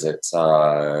 where is it?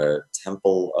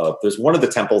 Temple of, there's one of the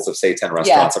temples of Satan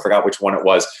restaurants. I forgot which one it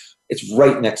was. It's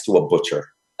right next to a butcher.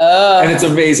 And it's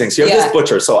amazing. So you have this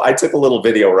butcher. So I took a little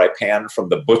video where I panned from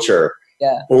the butcher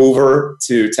over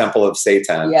to Temple of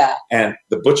Satan. And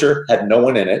the butcher had no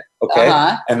one in it. Okay.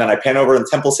 And then I pan over and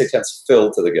Temple of Satan's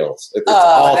filled to the gills.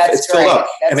 It's filled up.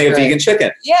 And they have vegan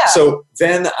chicken. So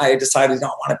then I decided, I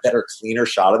want a better, cleaner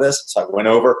shot of this. So I went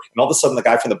over, and all of a sudden the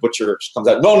guy from the butcher comes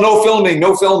out, no filming. I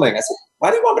said,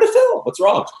 why do you want me to film? What's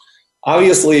wrong?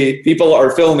 obviously people are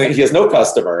filming. He has no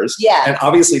customers. Yeah. And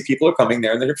obviously people are coming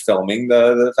there and they're filming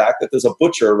the fact that there's a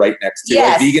butcher right next to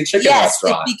a vegan chicken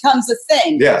restaurant. Yes, it becomes a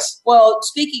thing. Yes. Well,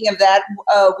 speaking of that,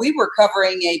 we were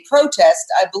covering a protest.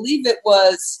 I believe it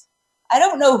was, I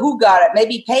don't know who got it.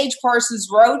 Maybe Paige Parsons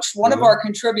Roach, one of our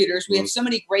contributors. We have so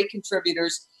many great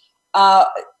contributors. I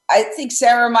think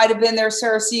Sarah might have been there,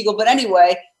 Sarah Siegel. But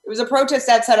anyway, it was a protest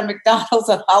outside of McDonald's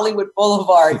on Hollywood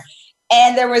Boulevard.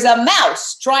 And there was a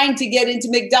mouse trying to get into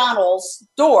McDonald's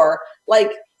door. Like,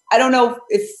 I don't know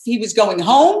if he was going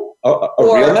home. A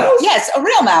real mouse? Yes, a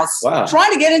real mouse. Wow.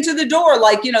 Trying to get into the door.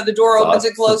 Like, the door opens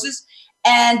and closes.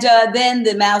 And then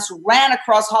the mouse ran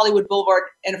across Hollywood Boulevard.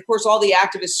 And, of course, all the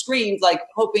activists screamed, like,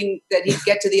 hoping that he'd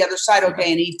get to the other side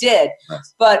okay. And he did.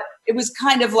 Nice. But it was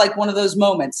kind of like one of those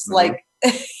moments. Like,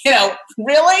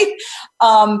 really?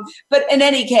 But in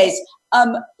any case,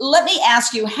 let me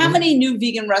ask you, how many new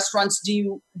vegan restaurants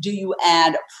do you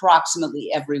add approximately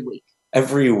every week?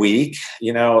 Every week,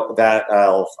 that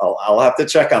I'll have to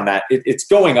check on that. It's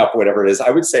going up, whatever it is. I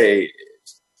would say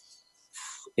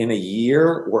in a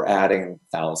year, we're adding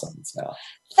thousands now.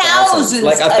 Thousands,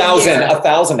 like a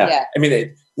thousand now. Yeah. I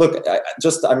mean,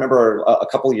 I remember a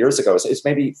couple of years ago, it's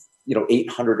maybe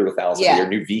 800 to 1,000 a year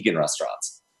new vegan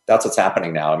restaurants. That's what's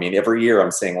happening now. I mean, every year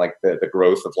I'm seeing like the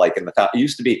growth of like it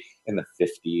used to be in the 50s,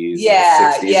 and 60s.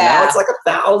 Yeah. Now it's like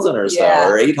 1,000 or so,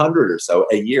 or 800 or so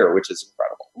a year, which is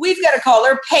incredible. We've got a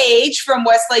caller, Paige from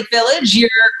Westlake Village. Your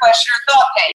question or thought,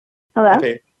 Paige? Hello.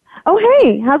 Hey. Oh,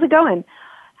 hey. How's it going?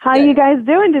 How are you guys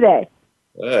doing today?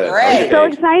 Good. Great. It's so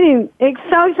exciting. It's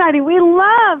so exciting. We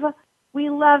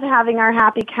love having our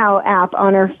Happy Cow app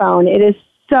on our phone. It is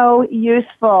so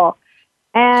useful.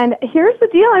 And here's the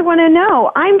deal I want to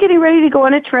know. I'm getting ready to go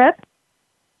on a trip,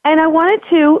 and I wanted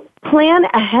to plan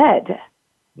ahead.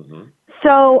 Mm-hmm.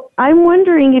 So I'm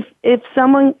wondering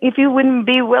if you wouldn't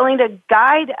be willing to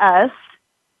guide us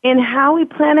in how we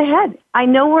plan ahead. I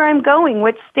know where I'm going,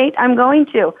 which state I'm going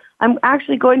to. I'm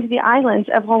actually going to the islands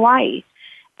of Hawaii.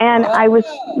 And I was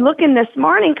looking this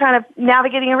morning, kind of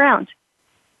navigating around.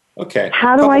 Okay.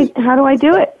 How do I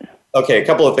do it? Okay, a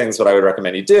couple of things. What I would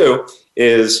recommend you do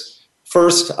is,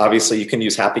 first, obviously, you can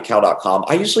use happycow.com.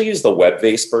 I usually use the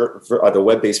web-based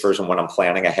version when I'm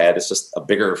planning ahead. It's just a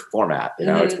bigger format,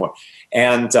 It's more.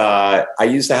 And I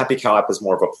use the Happy Cow app as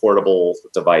more of a portable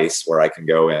device where I can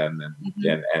go in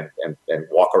and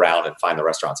walk around and find the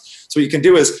restaurants. So what you can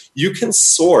do is you can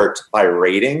sort by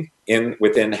rating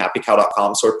within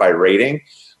happycow.com. Sort by rating.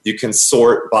 You can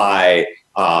sort by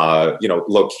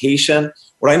location.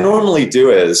 What I normally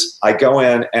do is I go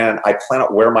in and I plan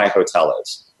out where my hotel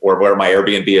is, or where my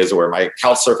Airbnb is, or where my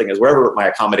couch surfing is, wherever my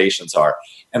accommodations are.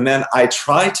 And then I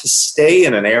try to stay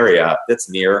in an area that's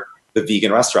near the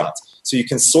vegan restaurants. So you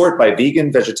can sort by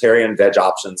vegan, vegetarian, veg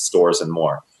options, stores, and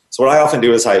more. So what I often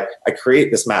do is I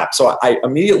create this map. So I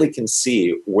immediately can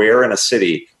see where in a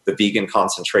city the vegan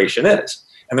concentration is.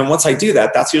 And then once I do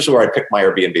that, that's usually where I pick my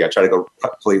Airbnb. I try to go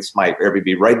place my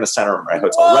Airbnb right in the center of my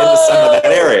hotel, right in the center of that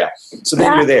area. So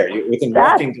then you're there.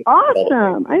 That's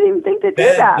awesome. I didn't even think to do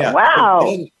that. Yeah. Wow.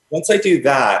 Then, once I do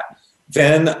that,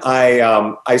 then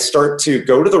I start to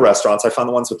go to the restaurants. I find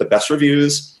the ones with the best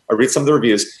reviews. I read some of the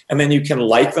reviews. And then you can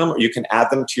like them or you can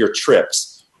add them to your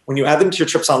trips. When you add them to your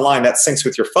trips online, that syncs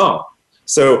with your phone.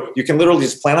 So you can literally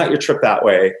just plan out your trip that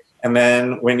way. And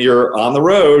then when you're on the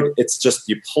road, it's just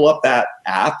you pull up that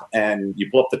app and you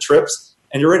pull up the trips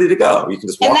and you're ready to go. You can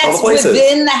just walk all the places. And that's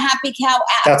within the Happy Cow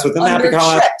app. That's within the Happy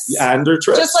Cow app. Yeah, under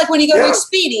trips. Just like when you go to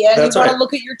Expedia and you want to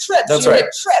look at your trips, you hit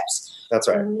trips. That's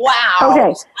right. Wow.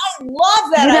 Okay. I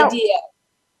love that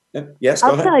idea. Yes,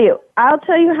 go ahead. I'll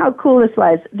tell you how cool this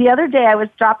was. The other day I was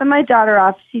dropping my daughter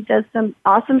off. She does some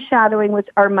awesome shadowing with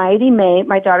Armighty May.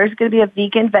 My daughter's going to be a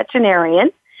vegan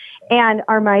veterinarian. And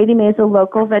Armighty May is a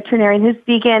local veterinarian who's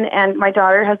vegan, and my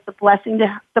daughter has the blessing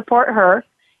to support her.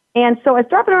 And so I was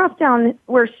dropping her off down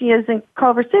where she is in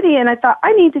Culver City, and I thought,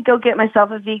 I need to go get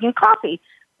myself a vegan coffee.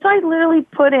 So I literally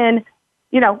put in,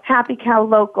 Happy Cow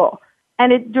Local.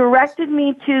 And it directed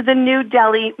me to the New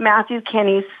Delhi Matthew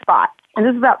Kenny's spot. And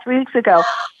this was about 3 weeks ago.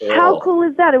 Oh. How cool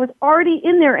is that? It was already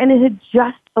in there, and it had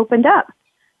just opened up.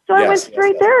 So I went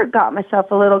straight there, got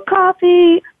myself a little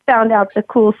coffee, found out the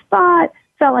cool spot,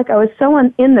 felt like I was so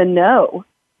in the know.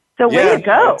 So way to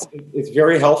go. It's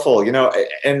very helpful,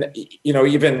 and,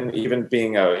 even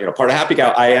being a, part of Happy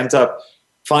Cow, I end up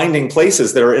finding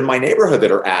places that are in my neighborhood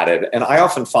that are added. And I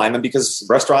often find them because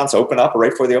restaurants open up, or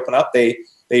right before they open up, they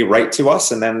write to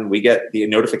us, and then we get the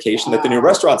notification that the new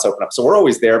restaurants open up. So we're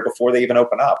always there before they even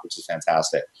open up, which is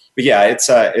fantastic. But yeah, it's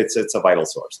a vital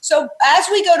source. So as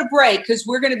we go to break, because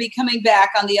we're going to be coming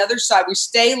back on the other side, we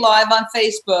stay live on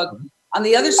Facebook. Mm-hmm. On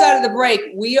the other side of the break,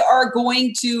 we are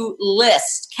going to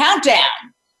countdown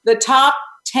the top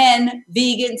 10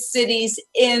 vegan cities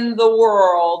in the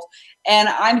world. And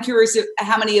I'm curious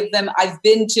how many of them I've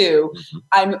been to. Mm-hmm.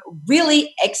 I'm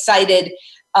really excited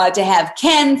to have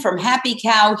Ken from Happy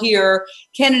Cow here.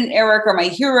 Ken and Eric are my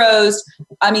heroes.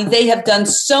 I mean, they have done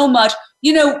so much.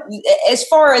 You know, as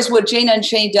far as what Jane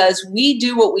Unchained does, we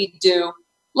do what we do.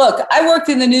 Look, I worked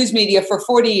in the news media for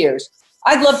 40 years.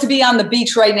 I'd love to be on the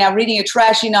beach right now reading a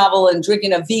trashy novel and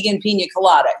drinking a vegan pina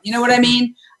colada. You know what I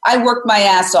mean? I worked my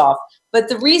ass off. But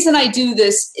the reason I do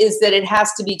this is that it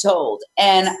has to be told.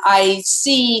 And I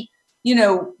see, you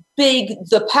know,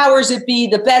 the powers that be,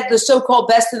 the so-called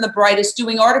best and the brightest,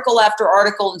 doing article after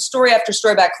article and story after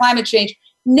story about climate change,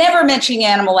 never mentioning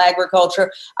animal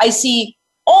agriculture. I see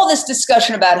all this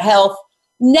discussion about health,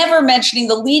 never mentioning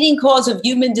the leading cause of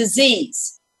human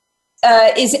disease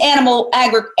is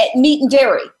meat and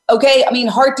dairy. Okay, I mean,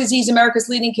 heart disease, America's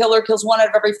leading killer, kills 1 out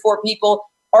of every 4 people.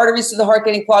 Arteries of the heart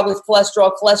getting clogged with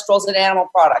cholesterol. Cholesterol's in animal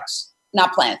products,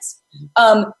 not plants.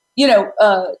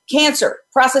 Cancer.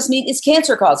 Processed meat is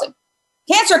cancer causing.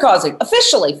 Cancer causing,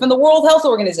 officially, from the World Health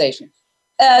Organization.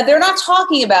 They're not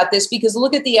talking about this because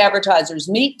look at the advertisers,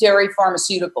 meat, dairy,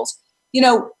 pharmaceuticals. You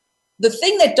know, the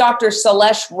thing that Dr.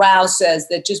 Salesh Rao says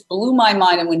that just blew my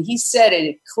mind, and when he said it,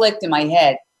 it clicked in my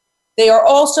head. They are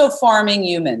also farming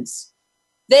humans.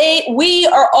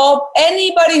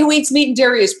 Anybody who eats meat and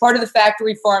dairy is part of the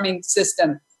factory farming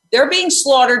system. They're being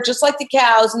slaughtered just like the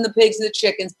cows and the pigs and the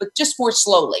chickens, but just more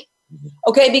slowly.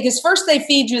 Okay, because first they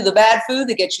feed you the bad food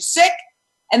that gets you sick,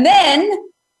 and then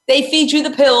they feed you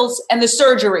the pills and the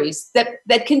surgeries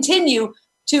that continue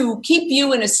to keep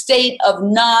you in a state of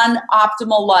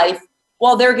non-optimal life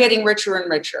while they're getting richer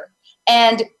and richer.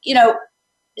 And, you know,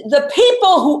 the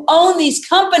people who own these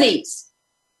companies,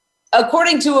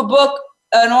 according to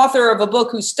an author of a book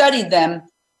who studied them,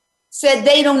 said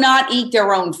they do not eat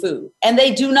their own food and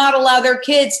they do not allow their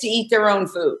kids to eat their own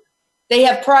food. They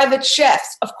have private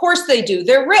chefs. Of course they do.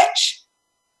 They're rich.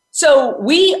 So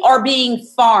we are being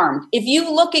farmed. If you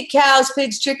look at cows,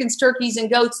 pigs, chickens, turkeys, and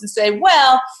goats and say,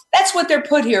 well, that's what they're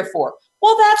put here for.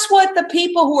 Well, that's what the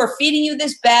people who are feeding you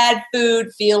this bad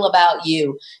food feel about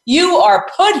you. You are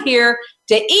put here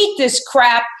to eat this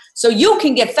crap so you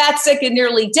can get fat, sick, and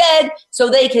nearly dead, so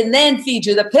they can then feed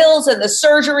you the pills and the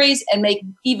surgeries and make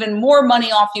even more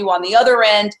money off you on the other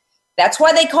end. That's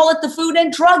why they call it the Food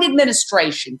and Drug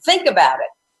Administration. Think about it.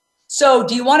 So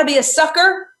do you want to be a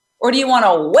sucker, or do you want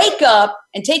to wake up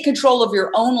and take control of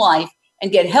your own life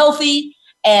and get healthy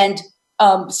and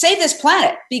save this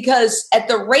planet? Because at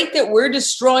the rate that we're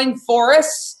destroying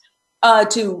forests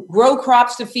to grow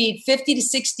crops to feed 50 to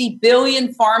 60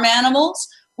 billion farm animals,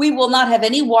 we will not have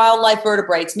any wildlife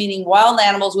vertebrates, meaning wild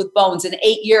animals with bones, in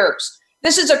 8 years.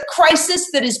 This is a crisis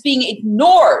that is being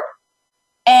ignored.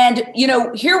 And, you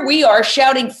know, here we are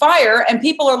shouting fire, and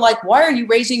people are like, why are you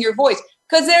raising your voice?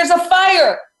 Because there's a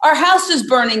fire. Our house is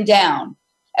burning down.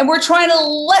 And we're trying to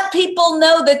let people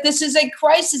know that this is a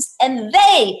crisis, and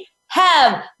they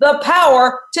have the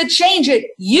power to change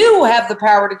it. You have the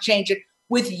power to change it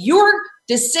with your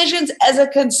decisions as a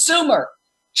consumer.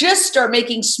 Just start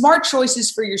making smart choices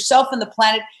for yourself and the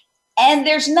planet. And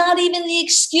there's not even the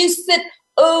excuse that,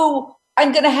 oh,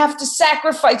 I'm going to have to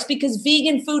sacrifice because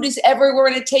vegan food is everywhere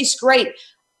and it tastes great.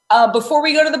 Before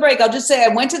we go to the break, I'll just say I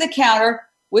went to the counter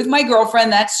with my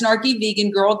girlfriend, that snarky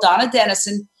vegan girl, Donna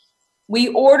Dennison. We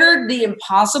ordered the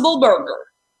Impossible Burger.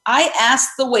 I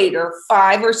asked the waiter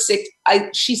 5 or 6.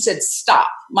 She said, stop.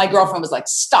 My girlfriend was like,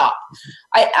 stop.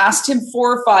 I asked him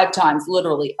 4 or 5 times,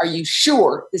 literally, are you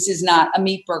sure this is not a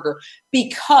meat burger?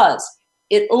 Because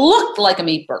it looked like a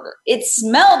meat burger. It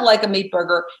smelled like a meat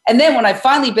burger. And then when I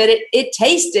finally bit it, it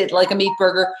tasted like a meat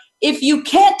burger. If you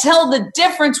can't tell the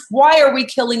difference, why are we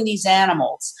killing these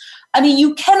animals? I mean,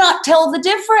 you cannot tell the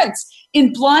difference.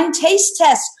 In blind taste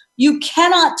tests, you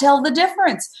cannot tell the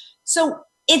difference. So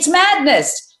it's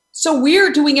madness. So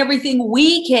we're doing everything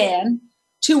we can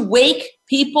to wake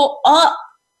people up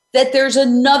that there's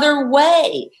another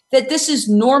way, that this is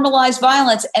normalized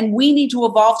violence, and we need to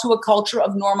evolve to a culture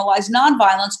of normalized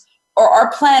nonviolence, or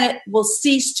our planet will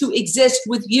cease to exist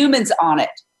with humans on it.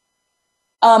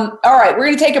 All right, we're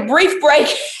going to take a brief break.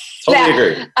 Totally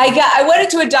agree. I went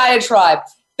into a diatribe.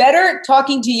 Better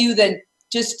talking to you than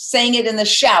just saying it in the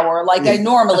shower like I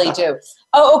normally do.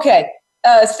 Oh, okay.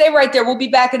 Stay right there. We'll be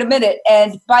back in a minute.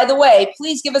 And by the way,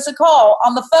 please give us a call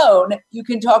on the phone. You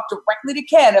can talk directly to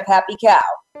Ken of Happy Cow.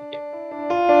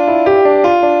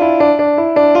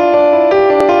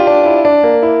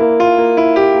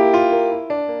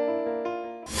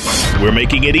 We're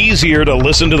making it easier to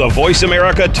listen to the Voice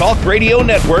America Talk Radio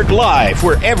Network live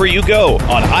wherever you go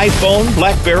on iPhone,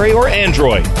 BlackBerry, or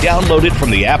Android. Download it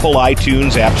from the Apple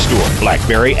iTunes App Store,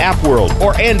 BlackBerry App World,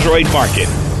 or Android Market.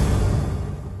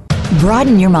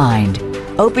 Broaden your mind.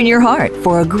 Open your heart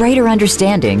for a greater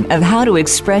understanding of how to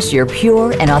express your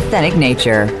pure and authentic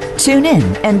nature. Tune in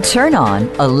and turn on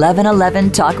 1111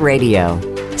 Talk Radio.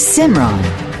 Simran,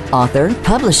 author,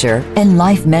 publisher, and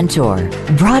life mentor,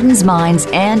 broadens minds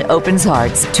and opens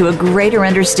hearts to a greater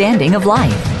understanding of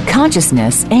life,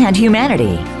 consciousness, and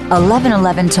humanity.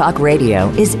 1111 Talk Radio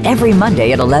is every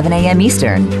Monday at 11 a.m.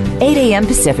 Eastern, 8 a.m.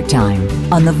 Pacific Time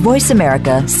on the Voice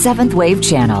America 7th Wave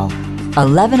Channel.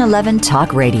 1111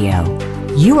 Talk Radio.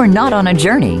 You are not on a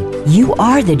journey. You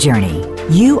are the journey.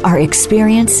 You are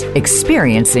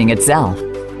experiencing itself.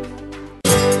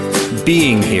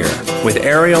 Being Here with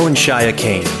Ariel and Shia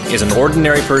Kane is an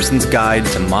ordinary person's guide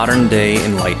to modern-day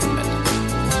enlightenment.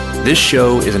 This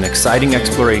show is an exciting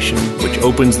exploration which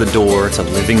opens the door to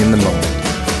living in the moment.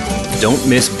 Don't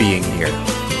miss Being Here.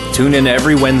 Tune in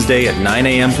every Wednesday at 9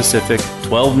 a.m. Pacific,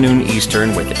 12 noon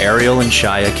Eastern with Ariel and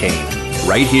Shia Kane,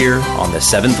 right here on the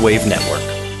 7th Wave Network.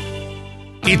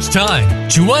 It's time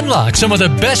to unlock some of the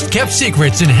best-kept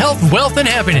secrets in health, wealth, and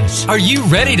happiness. Are you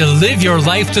ready to live your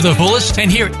life to the fullest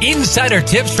and hear insider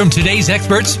tips from today's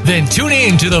experts? Then tune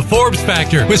in to the Forbes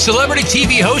Factor with celebrity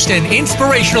TV host and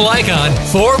inspirational icon,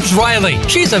 Forbes Riley.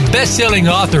 She's a best-selling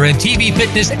author and TV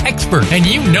fitness expert, and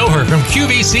you know her from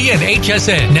QVC and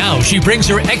HSN. Now she brings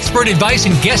her expert advice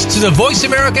and guests to the Voice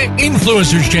America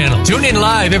Influencers channel. Tune in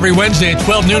live every Wednesday at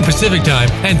 12 noon Pacific Time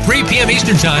and 3 p.m.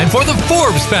 Eastern Time for the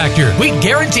Forbes Factor. We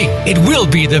guarantee it will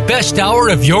be the best hour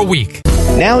of your week.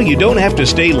 Now you don't have to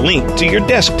stay linked to your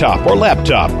desktop or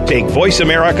laptop. Take Voice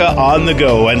America on the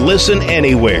go and listen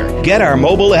anywhere. Get our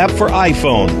mobile app for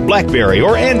iPhone, BlackBerry,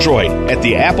 or Android at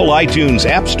the Apple iTunes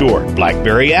App Store,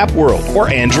 BlackBerry App World, or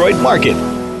Android Market.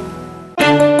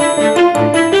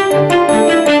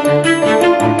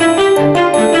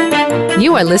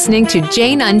 You are listening to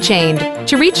Jane Unchained.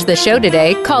 To reach the show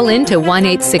today, call in to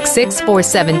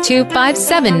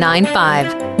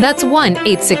 1-866-472-5795. That's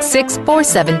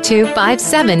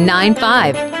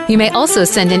 1-866-472-5795. You may also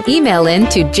send an email in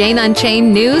to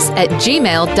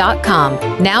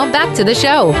janeunchainednews@gmail.com. Now back to the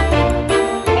show.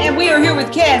 And we are here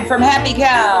with Ken from Happy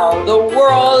Cow, the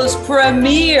world's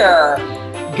premier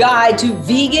guide to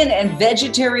vegan and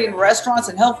vegetarian restaurants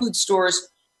and health food stores.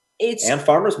 And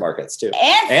farmers markets, too.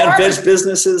 And veg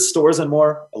businesses, stores, and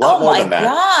more. A lot more than that.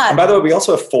 God. And by the way, we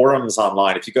also have forums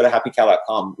online. If you go to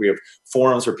happycow.com, we have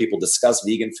forums where people discuss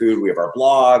vegan food. We have our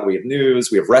blog. We have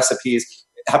news. We have recipes.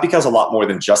 Happy Cow's a lot more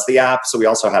than just the app, so we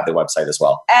also have the website as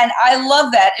well. And I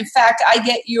love that. In fact, I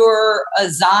get your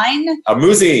zine. A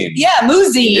Moozine. Yeah,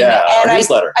 Moozine. Yeah, and our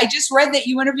newsletter. I just read that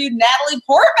you interviewed Natalie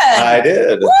Portman. I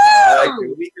did. Woo! Like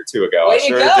a week or two ago. Way I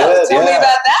sure to go. did. Tell me about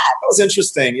that. That was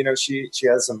interesting. You know, she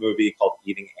has a movie called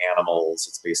Eating Animals.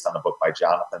 It's based on a book by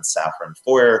Jonathan Safran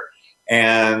Foer.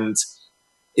 And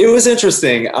it was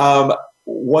interesting.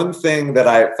 One thing that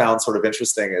I found sort of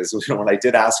interesting is when I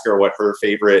did ask her what her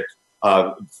favorite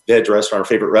veg restaurant or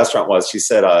favorite restaurant was, she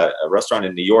said a restaurant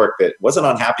in New York that wasn't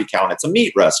on Happy Cow, and it's a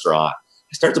meat restaurant.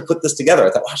 I started to put this together. I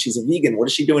thought, wow, she's a vegan. What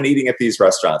is she doing eating at these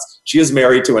restaurants? She is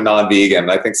married to a non-vegan.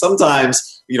 I think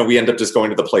sometimes, we end up just going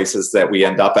to the places that we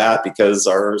end up at because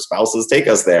our spouses take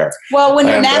us there. Well, when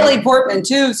you're Natalie Portman,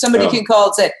 too, somebody can call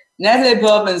and say, Natalie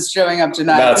Portman's showing up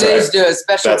tonight. Please do a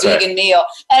special vegan meal.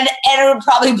 And it would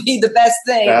probably be the best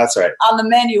thing on the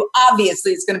menu.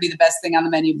 Obviously, it's going to be the best thing on the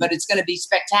menu, but it's going to be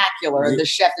spectacular. The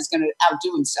chef is going to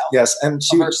outdo himself. Yes, and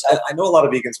I know a lot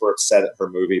of vegans were upset at her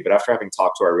movie, but after having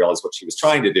talked to her, I realized what she was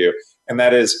trying to do. And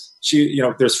that is,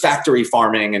 there's factory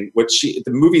farming, and what the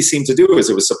movie seemed to do is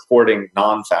it was supporting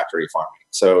non-factory farming.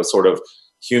 So sort of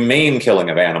humane killing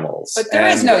of animals. But there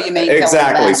is no humane killing.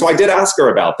 Exactly. So I did ask her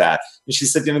about that. And she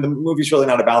said, the movie's really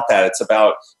not about that. It's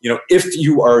about, if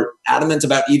you are adamant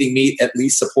about eating meat, at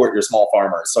least support your small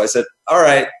farmers. So I said, all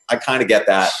right, I kind of get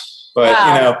that.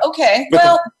 But, okay.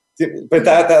 But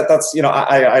that's,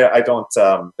 I don't,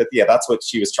 but yeah, that's what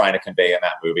she was trying to convey in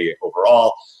that movie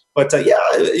overall. But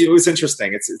it was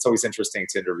interesting. It's always interesting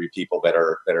to interview people that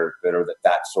are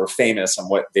that sort of famous and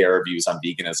what their views on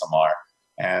veganism are.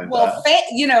 And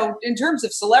in terms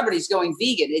of celebrities going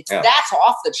vegan, that's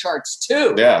off the charts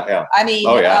too. Yeah. I mean,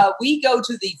 we go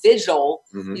to the vigil.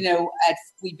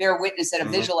 We bear witness at a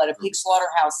vigil at a pig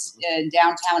slaughterhouse in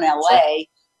downtown LA,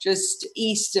 just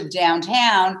east of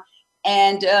downtown,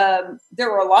 and there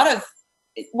were a lot of.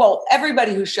 Well,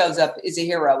 everybody who shows up is a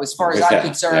hero, as far as I'm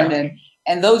concerned,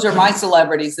 and those are my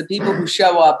celebrities, the people who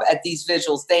show up at these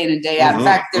vigils day in and day out. In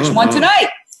fact, there's one tonight.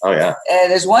 Oh, yeah.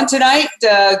 There's one tonight.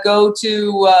 Go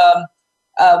to,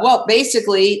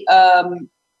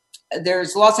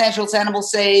 there's Los Angeles Animal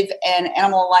Save and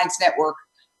Animal Alliance Network.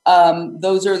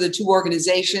 Those are the two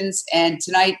organizations. And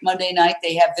tonight, Monday night,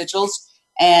 they have vigils.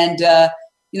 And,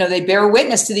 they bear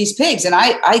witness to these pigs. And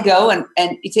I go, and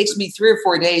it takes me 3 or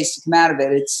 4 days to come out of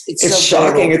it. It's so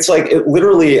shocking. Brutal. It's like,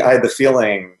 literally, I had the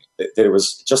feeling that it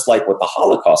was just like what the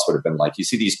Holocaust would have been like. You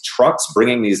see these trucks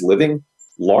bringing these living,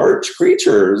 large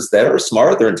creatures that are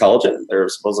smart, they're intelligent, they're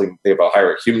supposedly, they have a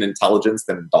higher human intelligence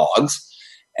than dogs.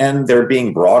 And they're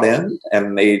being brought in,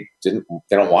 and they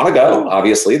don't want to go.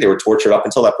 Obviously, they were tortured up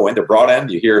until that point. They're brought in.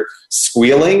 You hear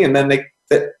squealing, and then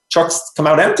the trucks come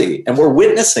out empty. And we're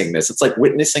witnessing this. It's like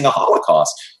witnessing a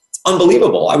Holocaust. It's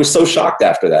unbelievable. I was so shocked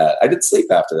after that. I didn't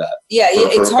sleep after that. Yeah,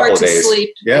 it's hard to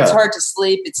sleep. Yeah. It's hard to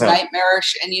sleep. It's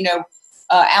nightmarish. And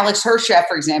Alex Hersheff,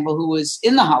 for example, who was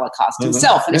in the Holocaust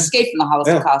himself and escaped from the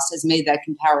Holocaust, has made that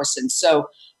comparison. So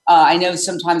I know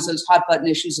sometimes those hot button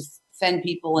issues offend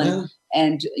people,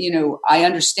 and I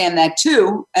understand that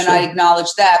too, and I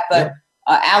acknowledge that. But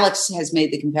Alex has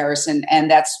made the comparison,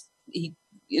 and that's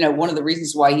one of the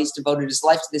reasons why he's devoted his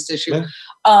life to this issue.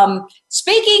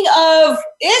 Speaking of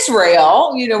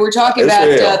Israel, we're talking about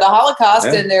the Holocaust,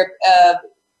 and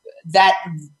that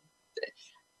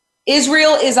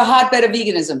Israel is a hotbed of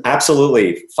veganism.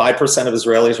 Absolutely. 5% of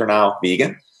Israelis are now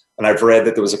vegan. And I've read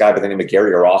that there was a guy by the name of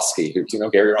Gary Orofsky. Do you know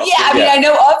Gary Orofsky? Yeah, I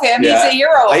know of him. Yeah. He's a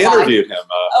hero. I interviewed him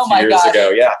a few years ago.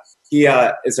 Yeah. He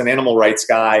is an animal rights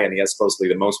guy, and he has supposedly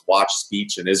the most watched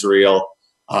speech in Israel.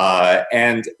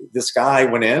 And this guy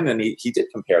went in, and he did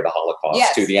compare the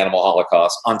Holocaust to the animal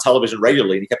Holocaust on television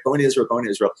regularly. And he kept going to Israel.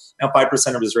 Now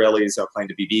 5% of Israelis claim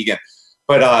to be vegan.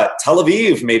 But Tel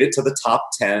Aviv made it to the top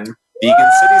 10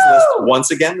 vegan cities list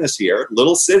once again this year.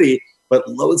 Little city, but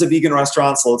loads of vegan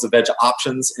restaurants, loads of veg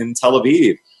options in Tel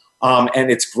Aviv. And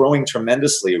it's growing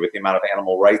tremendously with the amount of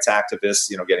animal rights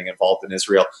activists, getting involved in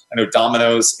Israel. I know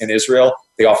Domino's in Israel,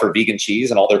 they offer vegan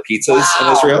cheese in all their pizzas in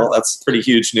Israel. That's pretty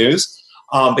huge news.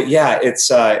 But yeah,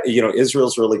 it's,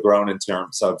 Israel's really grown in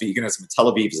terms of veganism.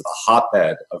 Tel Aviv is the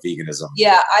hotbed of veganism.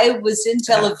 Yeah, I was in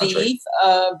Tel Aviv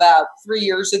about 3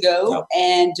 years ago,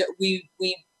 and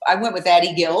I went with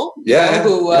Addie Gill,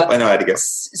 who I know Addie Gill.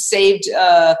 Saved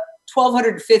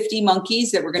 1,250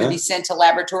 monkeys that were going to be sent to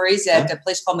laboratories at a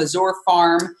place called Mazor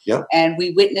Farm. Yep. And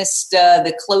we witnessed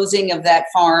the closing of that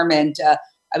farm. And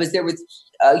I was there with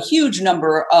a huge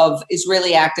number of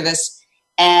Israeli activists.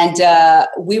 And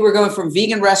we were going from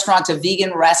vegan restaurant to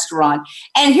vegan restaurant.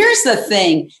 And here's the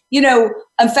thing, in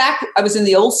fact, I was in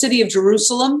the old city of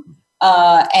Jerusalem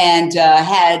and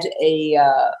had a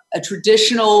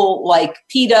traditional like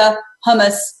pita,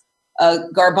 hummus,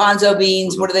 garbanzo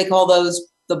beans. What do they call those?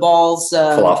 The balls,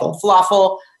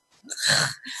 falafel.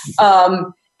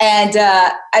 And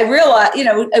I realized,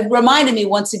 it reminded me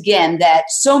once again that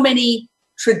so many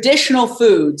traditional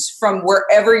foods from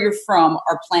wherever you're from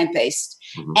are plant-based.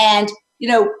 Mm-hmm. And,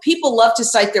 people love to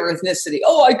cite their ethnicity.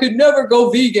 Oh, I could never go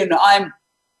vegan. I'm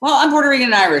Puerto Rican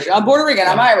and Irish. I'm Puerto Rican.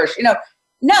 I'm Irish.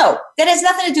 No, that has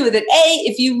nothing to do with it.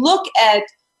 If you look at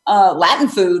Latin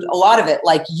food, a lot of it,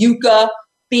 like yuca,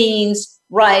 beans,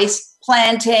 rice,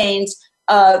 plantains,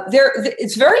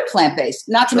 it's very plant-based,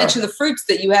 not to mention the fruits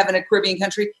that you have in a Caribbean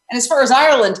country. And as far as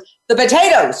Ireland, the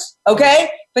potatoes,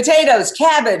 potatoes,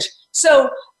 cabbage. So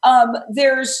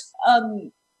there's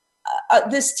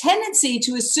this tendency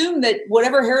to assume that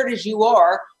whatever heritage you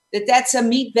are, that's a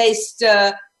meat-based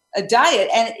a diet.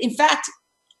 And in fact,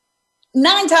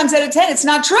 9 times out of 10, it's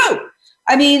not true.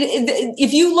 I mean,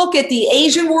 if you look at the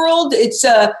Asian world, it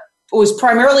was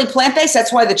primarily plant-based.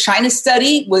 That's why the China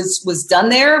study was done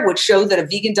there, which showed that a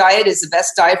vegan diet is the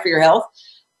best diet for your health.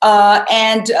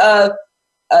 And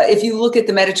if you look at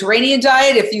the Mediterranean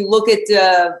diet, if you look at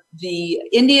the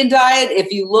Indian diet,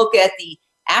 if you look at the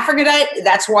African diet,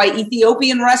 that's why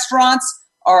Ethiopian restaurants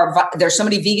there's so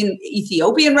many vegan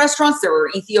Ethiopian restaurants. There are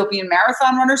Ethiopian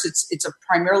marathon runners. It's a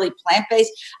primarily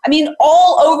plant-based. I mean,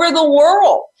 all over the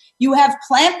world, you have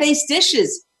plant-based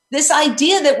dishes. This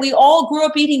idea that we all grew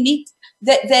up eating meat,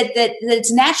 that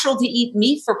it's natural to eat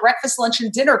meat for breakfast, lunch,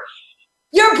 and dinner.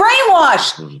 You're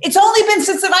brainwashed. Mm-hmm. It's only been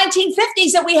since the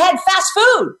 1950s that we had fast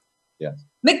food. Yeah.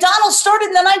 McDonald's started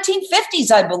in the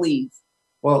 1950s, I believe.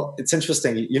 Well, it's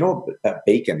interesting.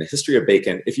 Bacon, the history of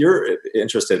bacon. If you're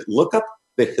interested, look up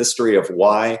the history of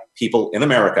why people in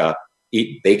America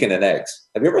eat bacon and eggs.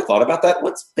 Have you ever thought about that?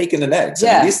 What's bacon and eggs?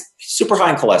 Yeah. I mean, he's super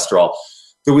high in cholesterol.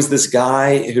 There was this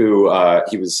guy who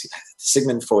he was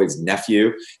Sigmund Freud's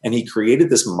nephew, and he created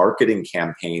this marketing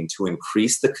campaign to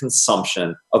increase the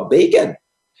consumption of bacon.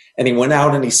 And he went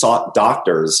out and he sought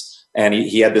doctors, and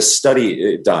he had this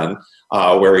study done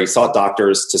where he sought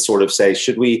doctors to sort of say,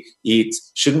 shouldn't we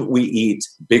eat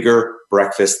bigger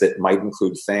breakfasts that might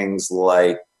include things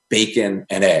like bacon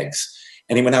and eggs?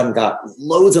 And he went out and got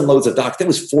loads and loads of doctors. There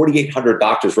was 4,800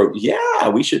 doctors wrote, yeah,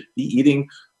 we should be eating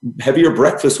heavier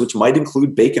breakfast, which might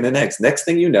include bacon and eggs. Next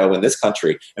thing you know, in this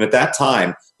country, and at that time,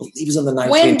 I believe it was in the 1920s.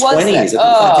 When was that?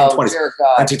 Oh, 1920s, dear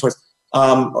God. 1920s.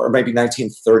 Or maybe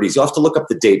 1930s. You'll have to look up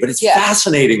the date, but it's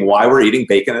fascinating why we're eating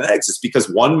bacon and eggs. It's because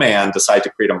one man decided to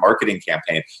create a marketing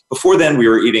campaign. Before then, we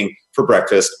were eating for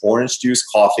breakfast orange juice,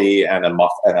 coffee, and a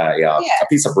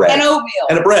piece of bread. And oatmeal.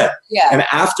 And a bread. Yeah. And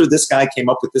after this guy came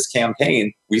up with this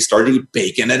campaign, we started to eat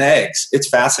bacon and eggs. It's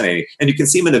fascinating. And you can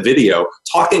see him in a video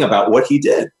talking about what he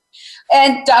did.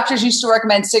 And doctors used to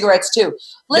recommend cigarettes too.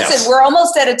 Listen, Yes. we're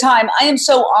almost out of time. I am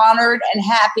so honored and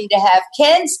happy to have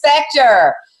Ken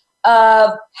Spector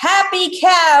of Happy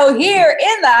Cow here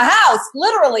in the house,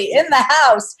 literally in the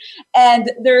house.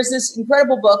 And there's this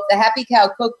incredible book, The Happy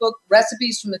Cow Cookbook,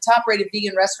 recipes from the top-rated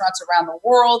vegan restaurants around the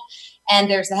world.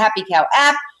 And there's the Happy Cow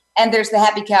app, and there's the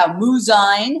Happy Cow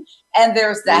Moozine, and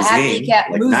there's the Happy Cow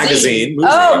like Moozine. magazine.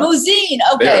 Oh, Moozine.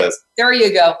 Okay, there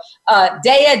you go.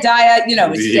 Dia, you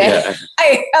know, it's Yeah.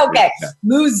 Okay,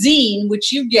 Moozine,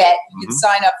 which you get, you can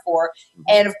sign up for.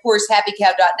 And of course,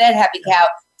 happycow.net,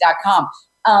 happycow.com.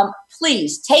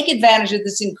 Please take advantage of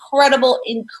this incredible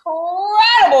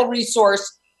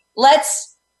resource.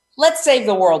 Let's save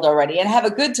the world already and have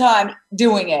a good time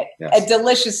doing it. Yes. A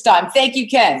delicious time. Thank you,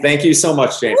 Ken. Thank you so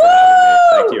much, Jane, for having me.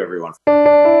 Thank you, everyone.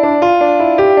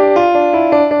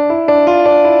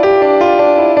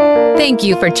 Thank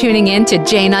you for tuning in to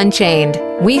Jane Unchained.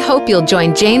 We hope you'll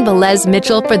join Jane Velez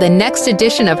Mitchell for the next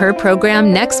edition of her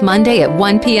program next Monday at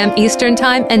 1 p.m. Eastern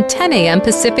Time and 10 a.m.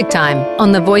 Pacific Time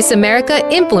on the Voice America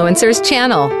Influencers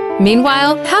channel.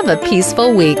 Meanwhile, have a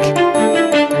peaceful week.